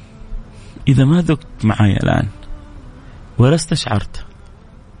 إذا ما ذقت معي الآن ولا استشعرت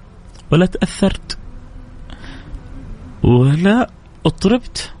ولا تأثرت ولا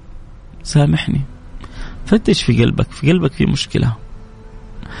اضطربت، سامحني، فتش في قلبك، في قلبك في مشكلة،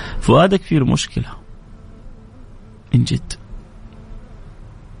 فؤادك فيه مشكلة إن جد.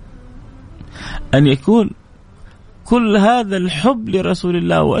 أن يكون كل هذا الحب لرسول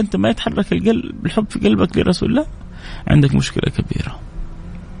الله وأنت ما يتحرك الحب في قلبك لرسول الله، عندك مشكلة كبيرة.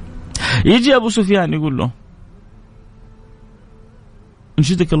 يجي أبو سفيان يقول له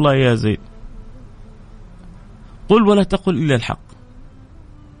انشدك الله يا زيد، قل ولا تقل إلا الحق،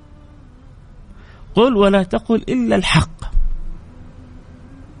 قل ولا تقل إلا الحق.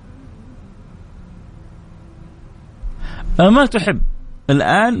 أما تحب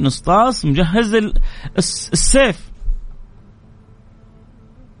الآن نسطاس مجهز السيف،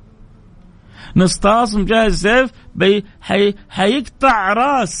 نسطاس مجهز السيف حيقطع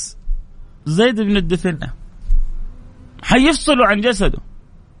راس زيد بن الدثنة، حيفصله عن جسده.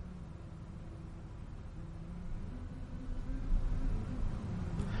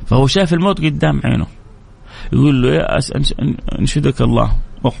 فهو شاف الموت قدام عينه، يقول له يا أنشدك الله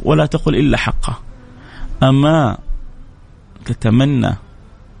ولا تقل إلا حقه، أما تتمنى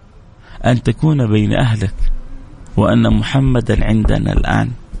أن تكون بين أهلك وأن محمدا عندنا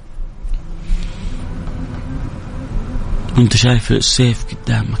الآن. أنت شايف السيف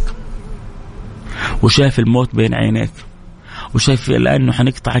قدامك، وشايف الموت بين عينيك، وشايف الآن أنه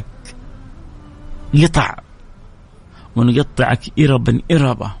حنقطعك قطع ونقطعك إربا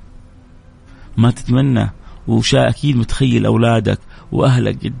إربا. ما تتمنى، أكيد متخيل أولادك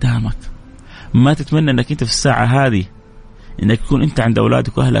وأهلك قدامك، ما تتمنى أنك أنت في الساعة هذه أنك تكون أنت عند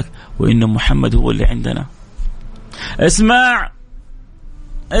أولادك وأهلك وإن محمد هو اللي عندنا. اسمع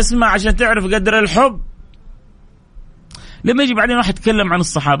عشان تعرف قدر الحب. لما يجي بعدين واحد يتكلم عن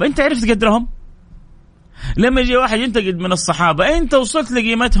الصحابة، أنت عرفت قدرهم؟ لما يجي واحد ينتقد من الصحابة، أنت وصلت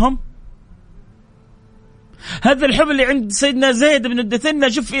لقيمتهم؟ هذا الحب اللي عند سيدنا زيد بن الدثنة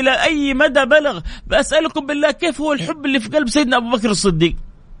شوف إلى أي مدى بلغ. بأسألكم بالله، كيف هو الحب اللي في قلب سيدنا أبو بكر الصديق؟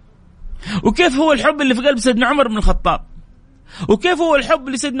 وكيف هو الحب اللي في قلب سيدنا عمر بن الخطاب؟ وكيف هو الحب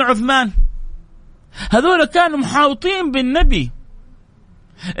اللي سيدنا عثمان؟ هذول كانوا محاوطين بالنبي.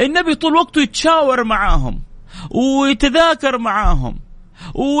 النبي طول وقته يتشاور معاهم ويتذاكر معاهم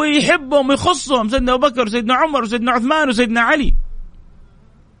ويحبهم ويخصهم، سيدنا أبو بكر وسيدنا عمر وسيدنا عثمان وسيدنا علي.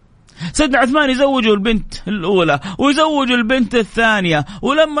 سيدنا عثمان يزوجوا البنت الأولى ويزوجوا البنت الثانية،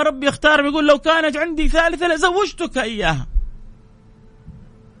 ولما ربي يختار يقول لو كانت عندي ثالثة لزوجتك إياها.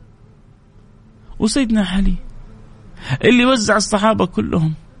 وسيدنا علي اللي وزع الصحابة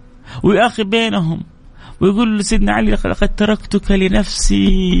كلهم ويأخي بينهم ويقول لسيدنا علي لقد تركتك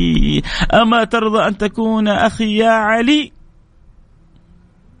لنفسي أما ترضى أن تكون أخي يا علي؟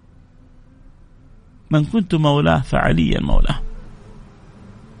 من كنت مولاه فعليا مولاه.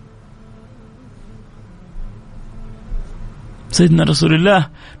 سيدنا رسول الله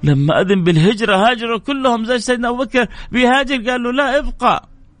لما أذن بالهجرة هاجروا كلهم، زي سيدنا أبو بكر بيهاجر قال له لا ابقى،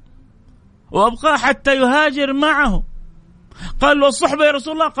 وأبقى حتى يهاجر معه. قال له الصحبة يا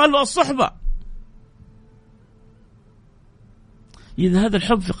رسول الله، قال له الصحبة. إذا هذا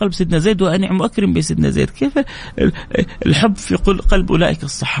الحب في قلب سيدنا زيد، وأنعم وأكرم بسيدنا زيد، كيف الحب في قلب أولئك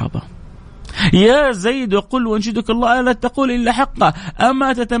الصحابة؟ يا زيد وقل وانشدك الله لا تقول إلا حقا،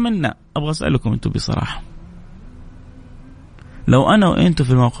 أما تتمنى. أبغى أسألكم أنتم بصراحة، لو أنا وأنتم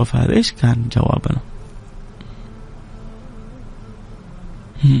في الموقف هذا إيش كان جوابنا؟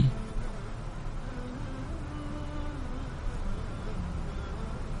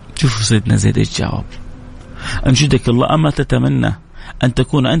 شوفوا سيدنا زيد إيش جاوب. أنشدك الله أما تتمنى أن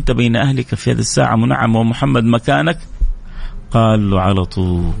تكون أنت بين أهلك في هذه الساعة منعم ومحمد مكانك؟ قال له على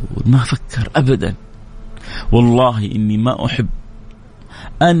طول، ما فكر أبدا، والله إني ما أحب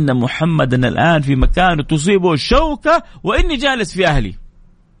أن محمدا الآن في مكان تصيبه الشوكة وإني جالس في أهلي.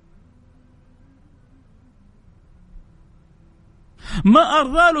 ما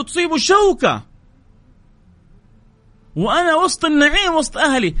أرضى له تصيبه الشوكة وأنا وسط النعيم وسط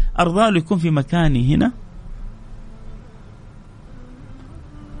أهلي، أرضى له يكون في مكاني هنا؟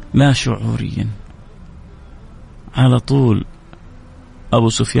 لا شعوريا. على طول أبو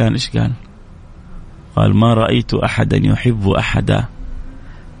سفيان إيش قال؟ قال ما رأيت أحدا يحب أحدا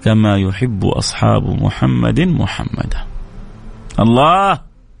كما يحب أصحاب محمد محمدا. الله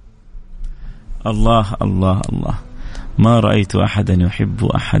الله الله الله، ما رأيت أحدا يحب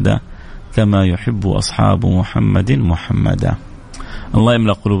أحدا كما يحب أصحاب محمد محمدا. الله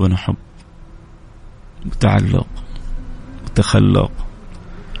يملأ قلوبنا حب وتعلق وتخلق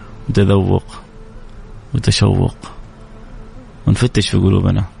وتذوق وتشوق، ونفتش في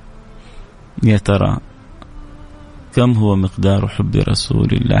قلوبنا يا ترى كم هو مقدار حب رسول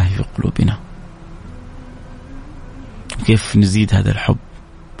الله في قلوبنا، وكيف نزيد هذا الحب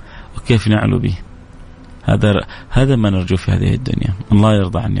وكيف نعلو به. هذا ما نرجو في هذه الدنيا. الله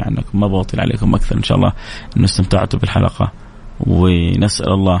يرضى عني عنكم، ما بطل عليكم أكثر. إن شاء الله أن استمتعتوا بالحلقة، ونسأل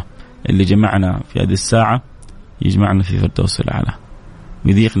الله اللي جمعنا في هذه الساعة يجمعنا في فردوس الأعلى،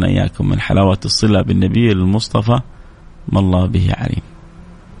 ويذيقنا إياكم من حلاوة الصلة بالنبي المصطفى ما الله به عليم.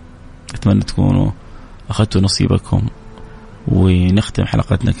 أتمنى تكونوا أخذتوا نصيبكم، ونختم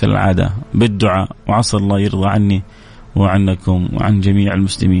حلقتنا كالعادة بالدعاء، وعسى الله يرضى عني وعنكم وعن جميع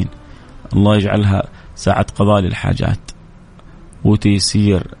المسلمين. الله يجعلها ساعة قضاء للحاجات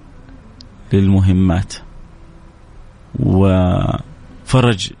وتيسير للمهمات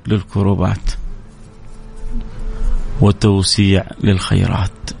وفرج للكروبات وتوسيع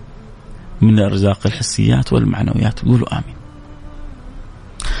للخيرات من الأرزاق الحسيات والمعنويات. قولوا آمين.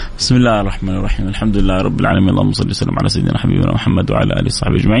 بسم الله الرحمن الرحيم. الحمد لله رب العالمين. اللهم صل وسلم على سيدنا حبيبنا محمد وعلى آله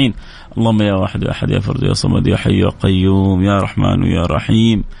وصحبه أجمعين. اللهم يا واحد يا أحد يا فرد يا صمد يا حي يا قيوم يا رحمن يا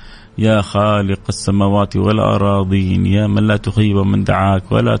رحيم يا خالق السماوات والأراضين يا من لا تخيب من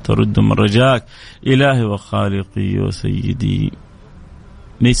دعاك ولا ترد من رجاك، إلهي وخالقي وسيدي،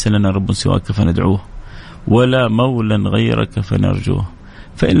 ليس لنا رب سواك فندعوه ولا مولا غيرك فنرجوه،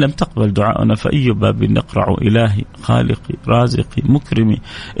 فإن لم تقبل دعاءنا فأي باب نقرع، إلهي خالقي رازقي مكرمي،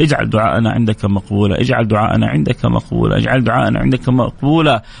 اجعل دعاءنا عندك مقبولا، اجعل دعاءنا عندك مقبولا، اجعل دعاءنا عندك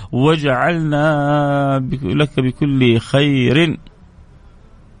مقبولا، واجعلنا لك بكل خير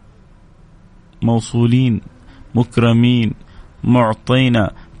موصولين مكرمين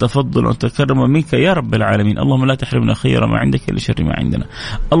معطينا تفضل وتكرم منك يا رب العالمين. اللهم لا تحرمنا خير ما عندك لشر ما عندنا،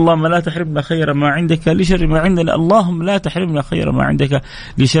 اللهم لا تحرمنا خير ما عندك لشر ما عندنا، اللهم لا تحرمنا خير ما عندك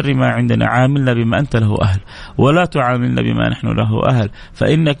لشر ما عندنا. عاملنا بما أنت له أهل ولا تعاملنا بما نحن له أهل،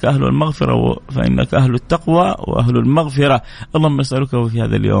 فإنك أهل المغفرة فإنك أهل التقوى وأهل المغفرة. اللهم نسألك في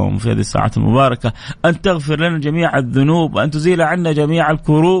هذا اليوم في هذه الساعة المباركة أن تغفر لنا جميع الذنوب، وأن تزيل عنا جميع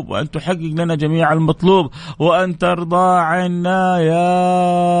الكروب، وأن تحقق لنا جميع المطلوب، وأن ترضى عنا يا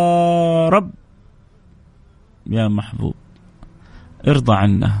رب يا محبوب. ارضى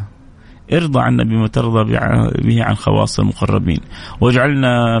عنا بما ترضى به عن خواص المقربين،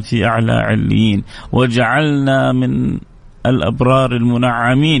 واجعلنا في أعلى عليين، واجعلنا من الأبرار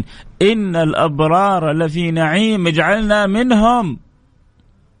المنعمين، إن الأبرار لفي نعيم، اجعلنا منهم،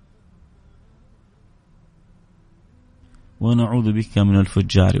 ونعوذ بك من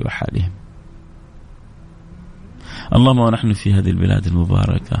الفجار وحالهم. اللهم ونحن في هذه البلاد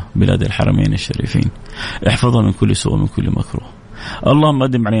المباركة بلاد الحرمين الشريفين، احفظها من كل سوء ومن كل مكروه. اللهم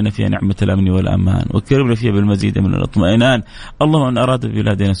أدم علينا فيها نعمة الأمن والأمان، وكرمنا فيها بالمزيد من الاطمئنان. اللهم من أراد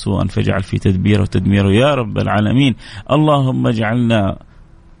ببلادنا سوءا فاجعل في تدبيره وتدميره يا رب العالمين. اللهم اجعلنا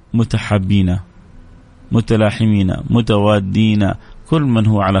متحابين متلاحمين متوادين كل من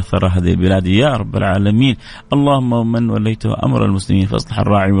هو على ثرى هذه البلاد يا رب العالمين. اللهم من وليته أمر المسلمين فاصلح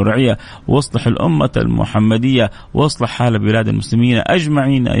الراعي والرعية، واصلح الأمة المحمدية، واصلح حال بلاد المسلمين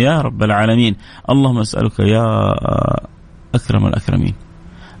أجمعين يا رب العالمين. اللهم أسألك يا أكرم الأكرمين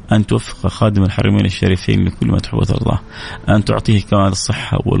أن توفق خادم الحرمين الشريفين لكل ما تحب وترضاه، أن تعطيه كمال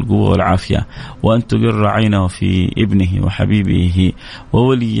الصحة والقوة والعافية، وأن تقر عينه في ابنه وحبيبه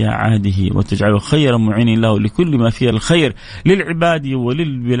وولي عهده، وتجعله خير معين له لكل ما فيه الخير للعباد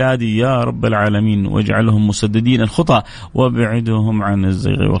وللبلاد يا رب العالمين. واجعلهم مسددين الخطأ وابعدهم عن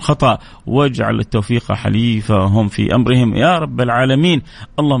الزيغ والخطأ، واجعل التوفيق حليفهم في أمرهم يا رب العالمين.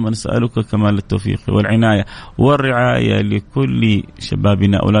 اللهم نسألك كمال التوفيق والعناية والرعاية لكل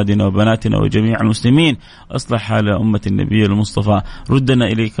شبابنا أولادنا وبناتنا وجميع المسلمين. أصلح حال أمة النبي المصطفى، ردنا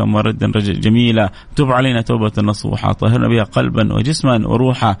إليك مردا جميلا، تب علينا توبة نصوحة، طهرنا بها قلبا وجسما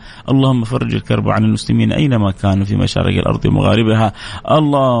وروحا. اللهم فرج الكرب عن المسلمين أينما كانوا في مشارق الأرض ومغاربها.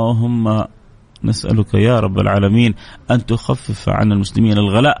 اللهم نسألك يا رب العالمين أن تخفف عن المسلمين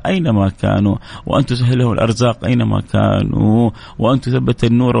الغلاء أينما كانوا، وأن تسهلهم الأرزاق أينما كانوا، وأن تثبت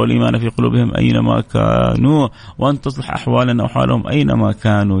النور والإيمان في قلوبهم أينما كانوا، وأن تصلح أحوالنا وحالهم أينما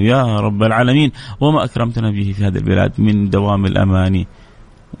كانوا يا رب العالمين. وما أكرمتنا به في هذه البلاد من دوام الأمان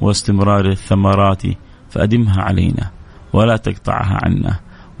واستمرار الثمرات فأدمها علينا ولا تقطعها عنا،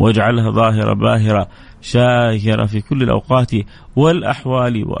 واجعلها ظاهرة باهرة شاهرة في كل الأوقات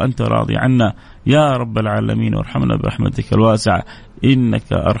والأحوال، وأنت راضي عنا يا رب العالمين. وارحمنا برحمتك الواسعة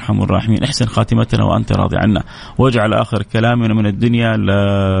إنك أرحم الراحمين. احسن خاتمتنا وأنت راضي عنا، واجعل آخر كلامنا من الدنيا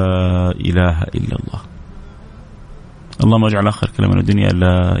لا إله إلا الله. اللهم اجعل آخر كلامنا من الدنيا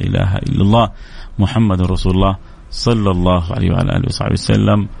لا إله إلا الله محمد رسول الله صلى الله عليه وعلى آله وصحبه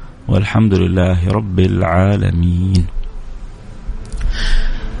وسلم، والحمد لله رب العالمين.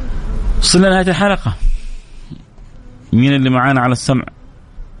 وصلنا لنهاية الحلقة. مين اللي معانا على السمع؟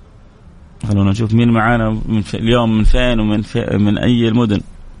 خلونا نشوف مين معانا اليوم من فين من أي المدن.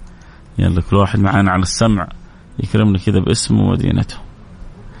 يلا كل واحد معانا على السمع يكرمنا كذا باسمه ومدينته.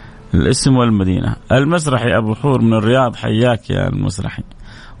 الاسم والمدينة. المسرحي أبو حور من الرياض، حياك يا المسرحي.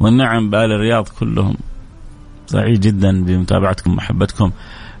 والنعم بآل الرياض كلهم، سعيد جدا بمتابعتكم ومحبتكم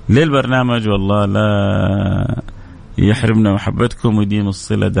للبرنامج، والله لا يحرمنا محبتكم ويديم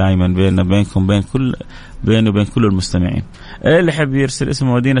الصلة دائما بيننا وبينكم بين وبين كل المستمعين. اللي حب يرسل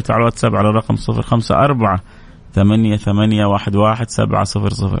اسمه ومدينته على الواتساب على الرقم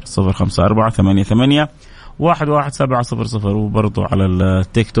 054-88-11-700 054-88-11-700، وبرضو على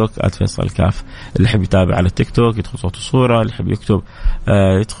التيك توك @فيصل كاف. اللي حب يتابع على التيك توك يدخل صوت وصورة، اللي حب يكتب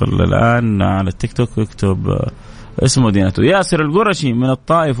يدخل الآن على التيك توك ويكتب اسم مدينته. ياسر القرشي من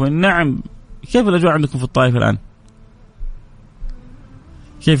الطائف، والنعم كيف الأجواء عندكم في الطائف الآن؟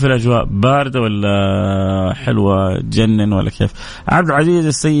 كيف الأجواء؟ باردة ولا حلوة تجنن ولا كيف؟ عبد العزيز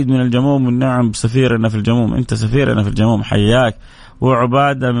السيد من الجموم، والنعم سفيرنا في الجموم، أنت سفيرنا في الجموم، حياك.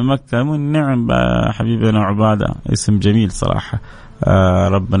 وعبادة من مكة، والنعم حبيبنا عبادة، اسم جميل صراحة.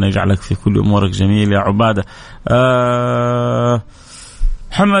 ربنا يجعلك في كل أمورك جميل يا عبادة.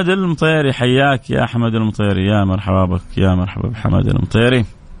 حمد المطيري، حياك يا حمد المطيري، يا مرحبا بك، يا مرحبا بحمد المطيري،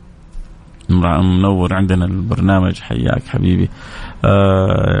 منور عندنا البرنامج، حياك حبيبي.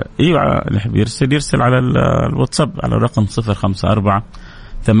 ايوه اللي يحب يرسل على الواتساب على رقم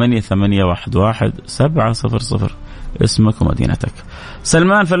 054-8811-700 اسمك ومدينتك.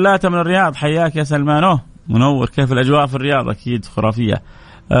 سلمان فلاتة من الرياض، حياك يا سلمان، منور. كيف الأجواء في الرياض؟ أكيد خرافية.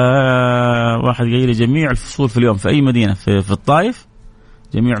 واحد قايل لي جميع الفصول في اليوم في أي مدينة؟ في الطائف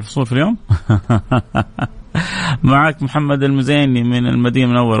جميع الفصول في اليوم. معك محمد المزيني من المدينة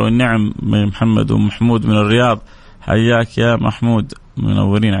المنورة، والنعم محمد ومحمود من الرياض، حياك يا محمود،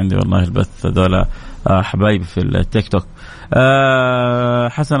 منورين عندي والله البث هذول حبايبي في التيك توك.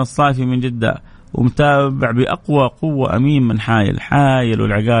 حسن الصافي من جدة، ومتابع بأقوى قوة، أمين من حايل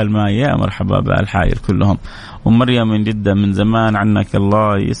والعقال ما، يا مرحبا بالحايل كلهم. ومريم من جدة، من زمان عنك،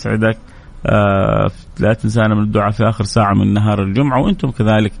 الله يسعدك. لا تنسانا من الدعاء في آخر ساعة من نهار الجمعة، وأنتم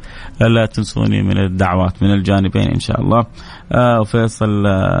كذلك لا تنسوني من الدعوات من الجانبين إن شاء الله. وفيصل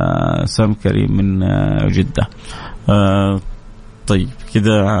سمكري من جدة. طيب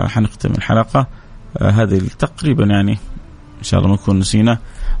كذا حنختم الحلقة هذه تقريبا، يعني إن شاء الله ما نكون نسينا.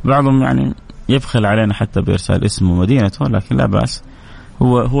 بعضهم يعني يبخل علينا حتى بإرسال اسمه ومدينته، لكن لا بأس،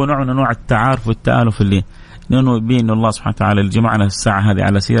 هو نوع من أنواع التعارف والتآلف اللي لأنه يبين الله سبحانه وتعالى جمعنا الساعة هذه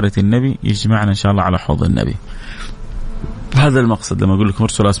على سيرة النبي، يجمعنا إن شاء الله على حوض النبي. هذا المقصد لما أقول لكم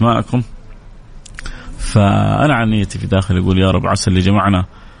ارسلوا أسماءكم، فأنا عن نيتي في داخل أقول يا رب عسى اللي جمعنا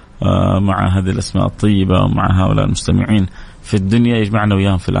مع هذه الأسماء الطيبة ومع هؤلاء المستمعين في الدنيا يجمعنا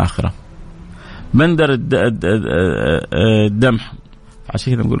وياهم في الآخرة. بندر الدمح،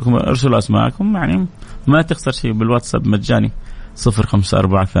 عشان كذا نقول لكم ارسلوا أسماءكم، يعني ما تخسر شيء، بالواتساب مجاني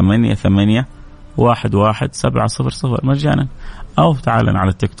 0548811700 مجانا، أو تعالن على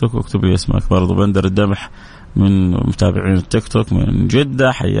التيك توك واكتب لي اسمك برضو. بندر الدمح من متابعين التيك توك من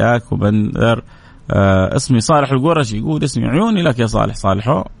جدة، حياك. وبندر اسمي صالح القرشي، يقول اسمي عيوني لك يا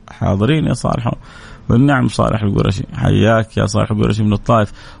صالح حاضرين يا صالح. والنعم صالح القرشي، حياك يا صالح القرشي من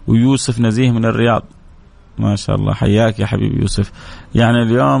الطائف. ويوسف نزيه من الرياض، ما شاء الله، حياك يا حبيبي يوسف. يعني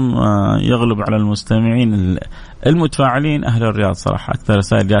اليوم يغلب على المستمعين المتفاعلين أهل الرياض صراحة، أكثر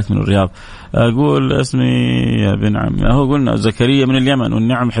رسائل جاءت من الرياض. أقول اسمي يا بن عمي، هو قلنا زكريا من اليمن،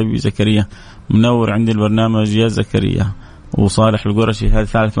 والنعم حبيبي زكريا، منور عندي البرنامج يا زكريا. وصالح القرشي، هذه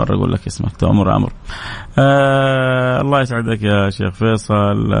ثالث مرة أقول لك اسمك، تأمر أمر. الله يسعدك يا شيخ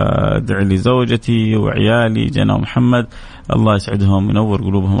فيصل. ادعي لي زوجتي وعيالي جنى ومحمد، الله يسعدهم وينور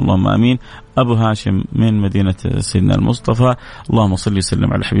قلوبهم، اللهم آمين. أبو هاشم من مدينة سيدنا المصطفى، اللهم صل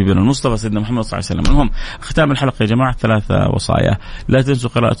وسلم على حبيبنا المصطفى سيدنا محمد صلى الله عليه وسلم. المهم ختام الحلقة يا جماعة 3 وصايا: لا تنسوا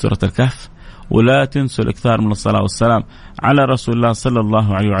قراءة سورة الكهف، ولا تنسوا الإكثار من الصلاة والسلام على رسول الله صلى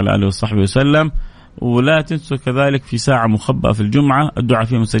الله عليه وعلى آله وصحبه وسلم، ولا تنسوا كذلك في ساعة مخبأة في الجمعة الدعاء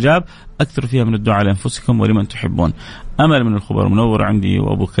فيها مستجاب، أكثر فيها من الدعاء لأنفسكم ولمن تحبون. أمل من الخبر منور عندي،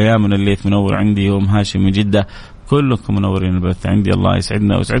 وأبو كيام من الليث منور عندي، وأم هاشم من جدة، كلكم منورين البث عندي. الله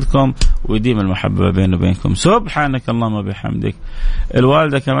يسعدنا ويسعدكم ويديم المحبة بيننا وبينكم. سبحانك اللهم بحمدك.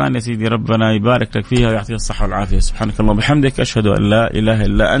 الوالدة كمان يا سيدي ربنا يبارك لك فيها ويعطيها الصحة والعافية. سبحانك اللهم بحمدك، أشهد أن لا إله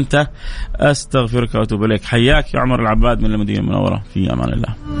إلا أنت، أستغفرك وأتوب إليك. حياك يا عمر العباد من المدينة المنورة، في أمان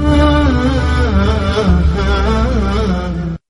الله.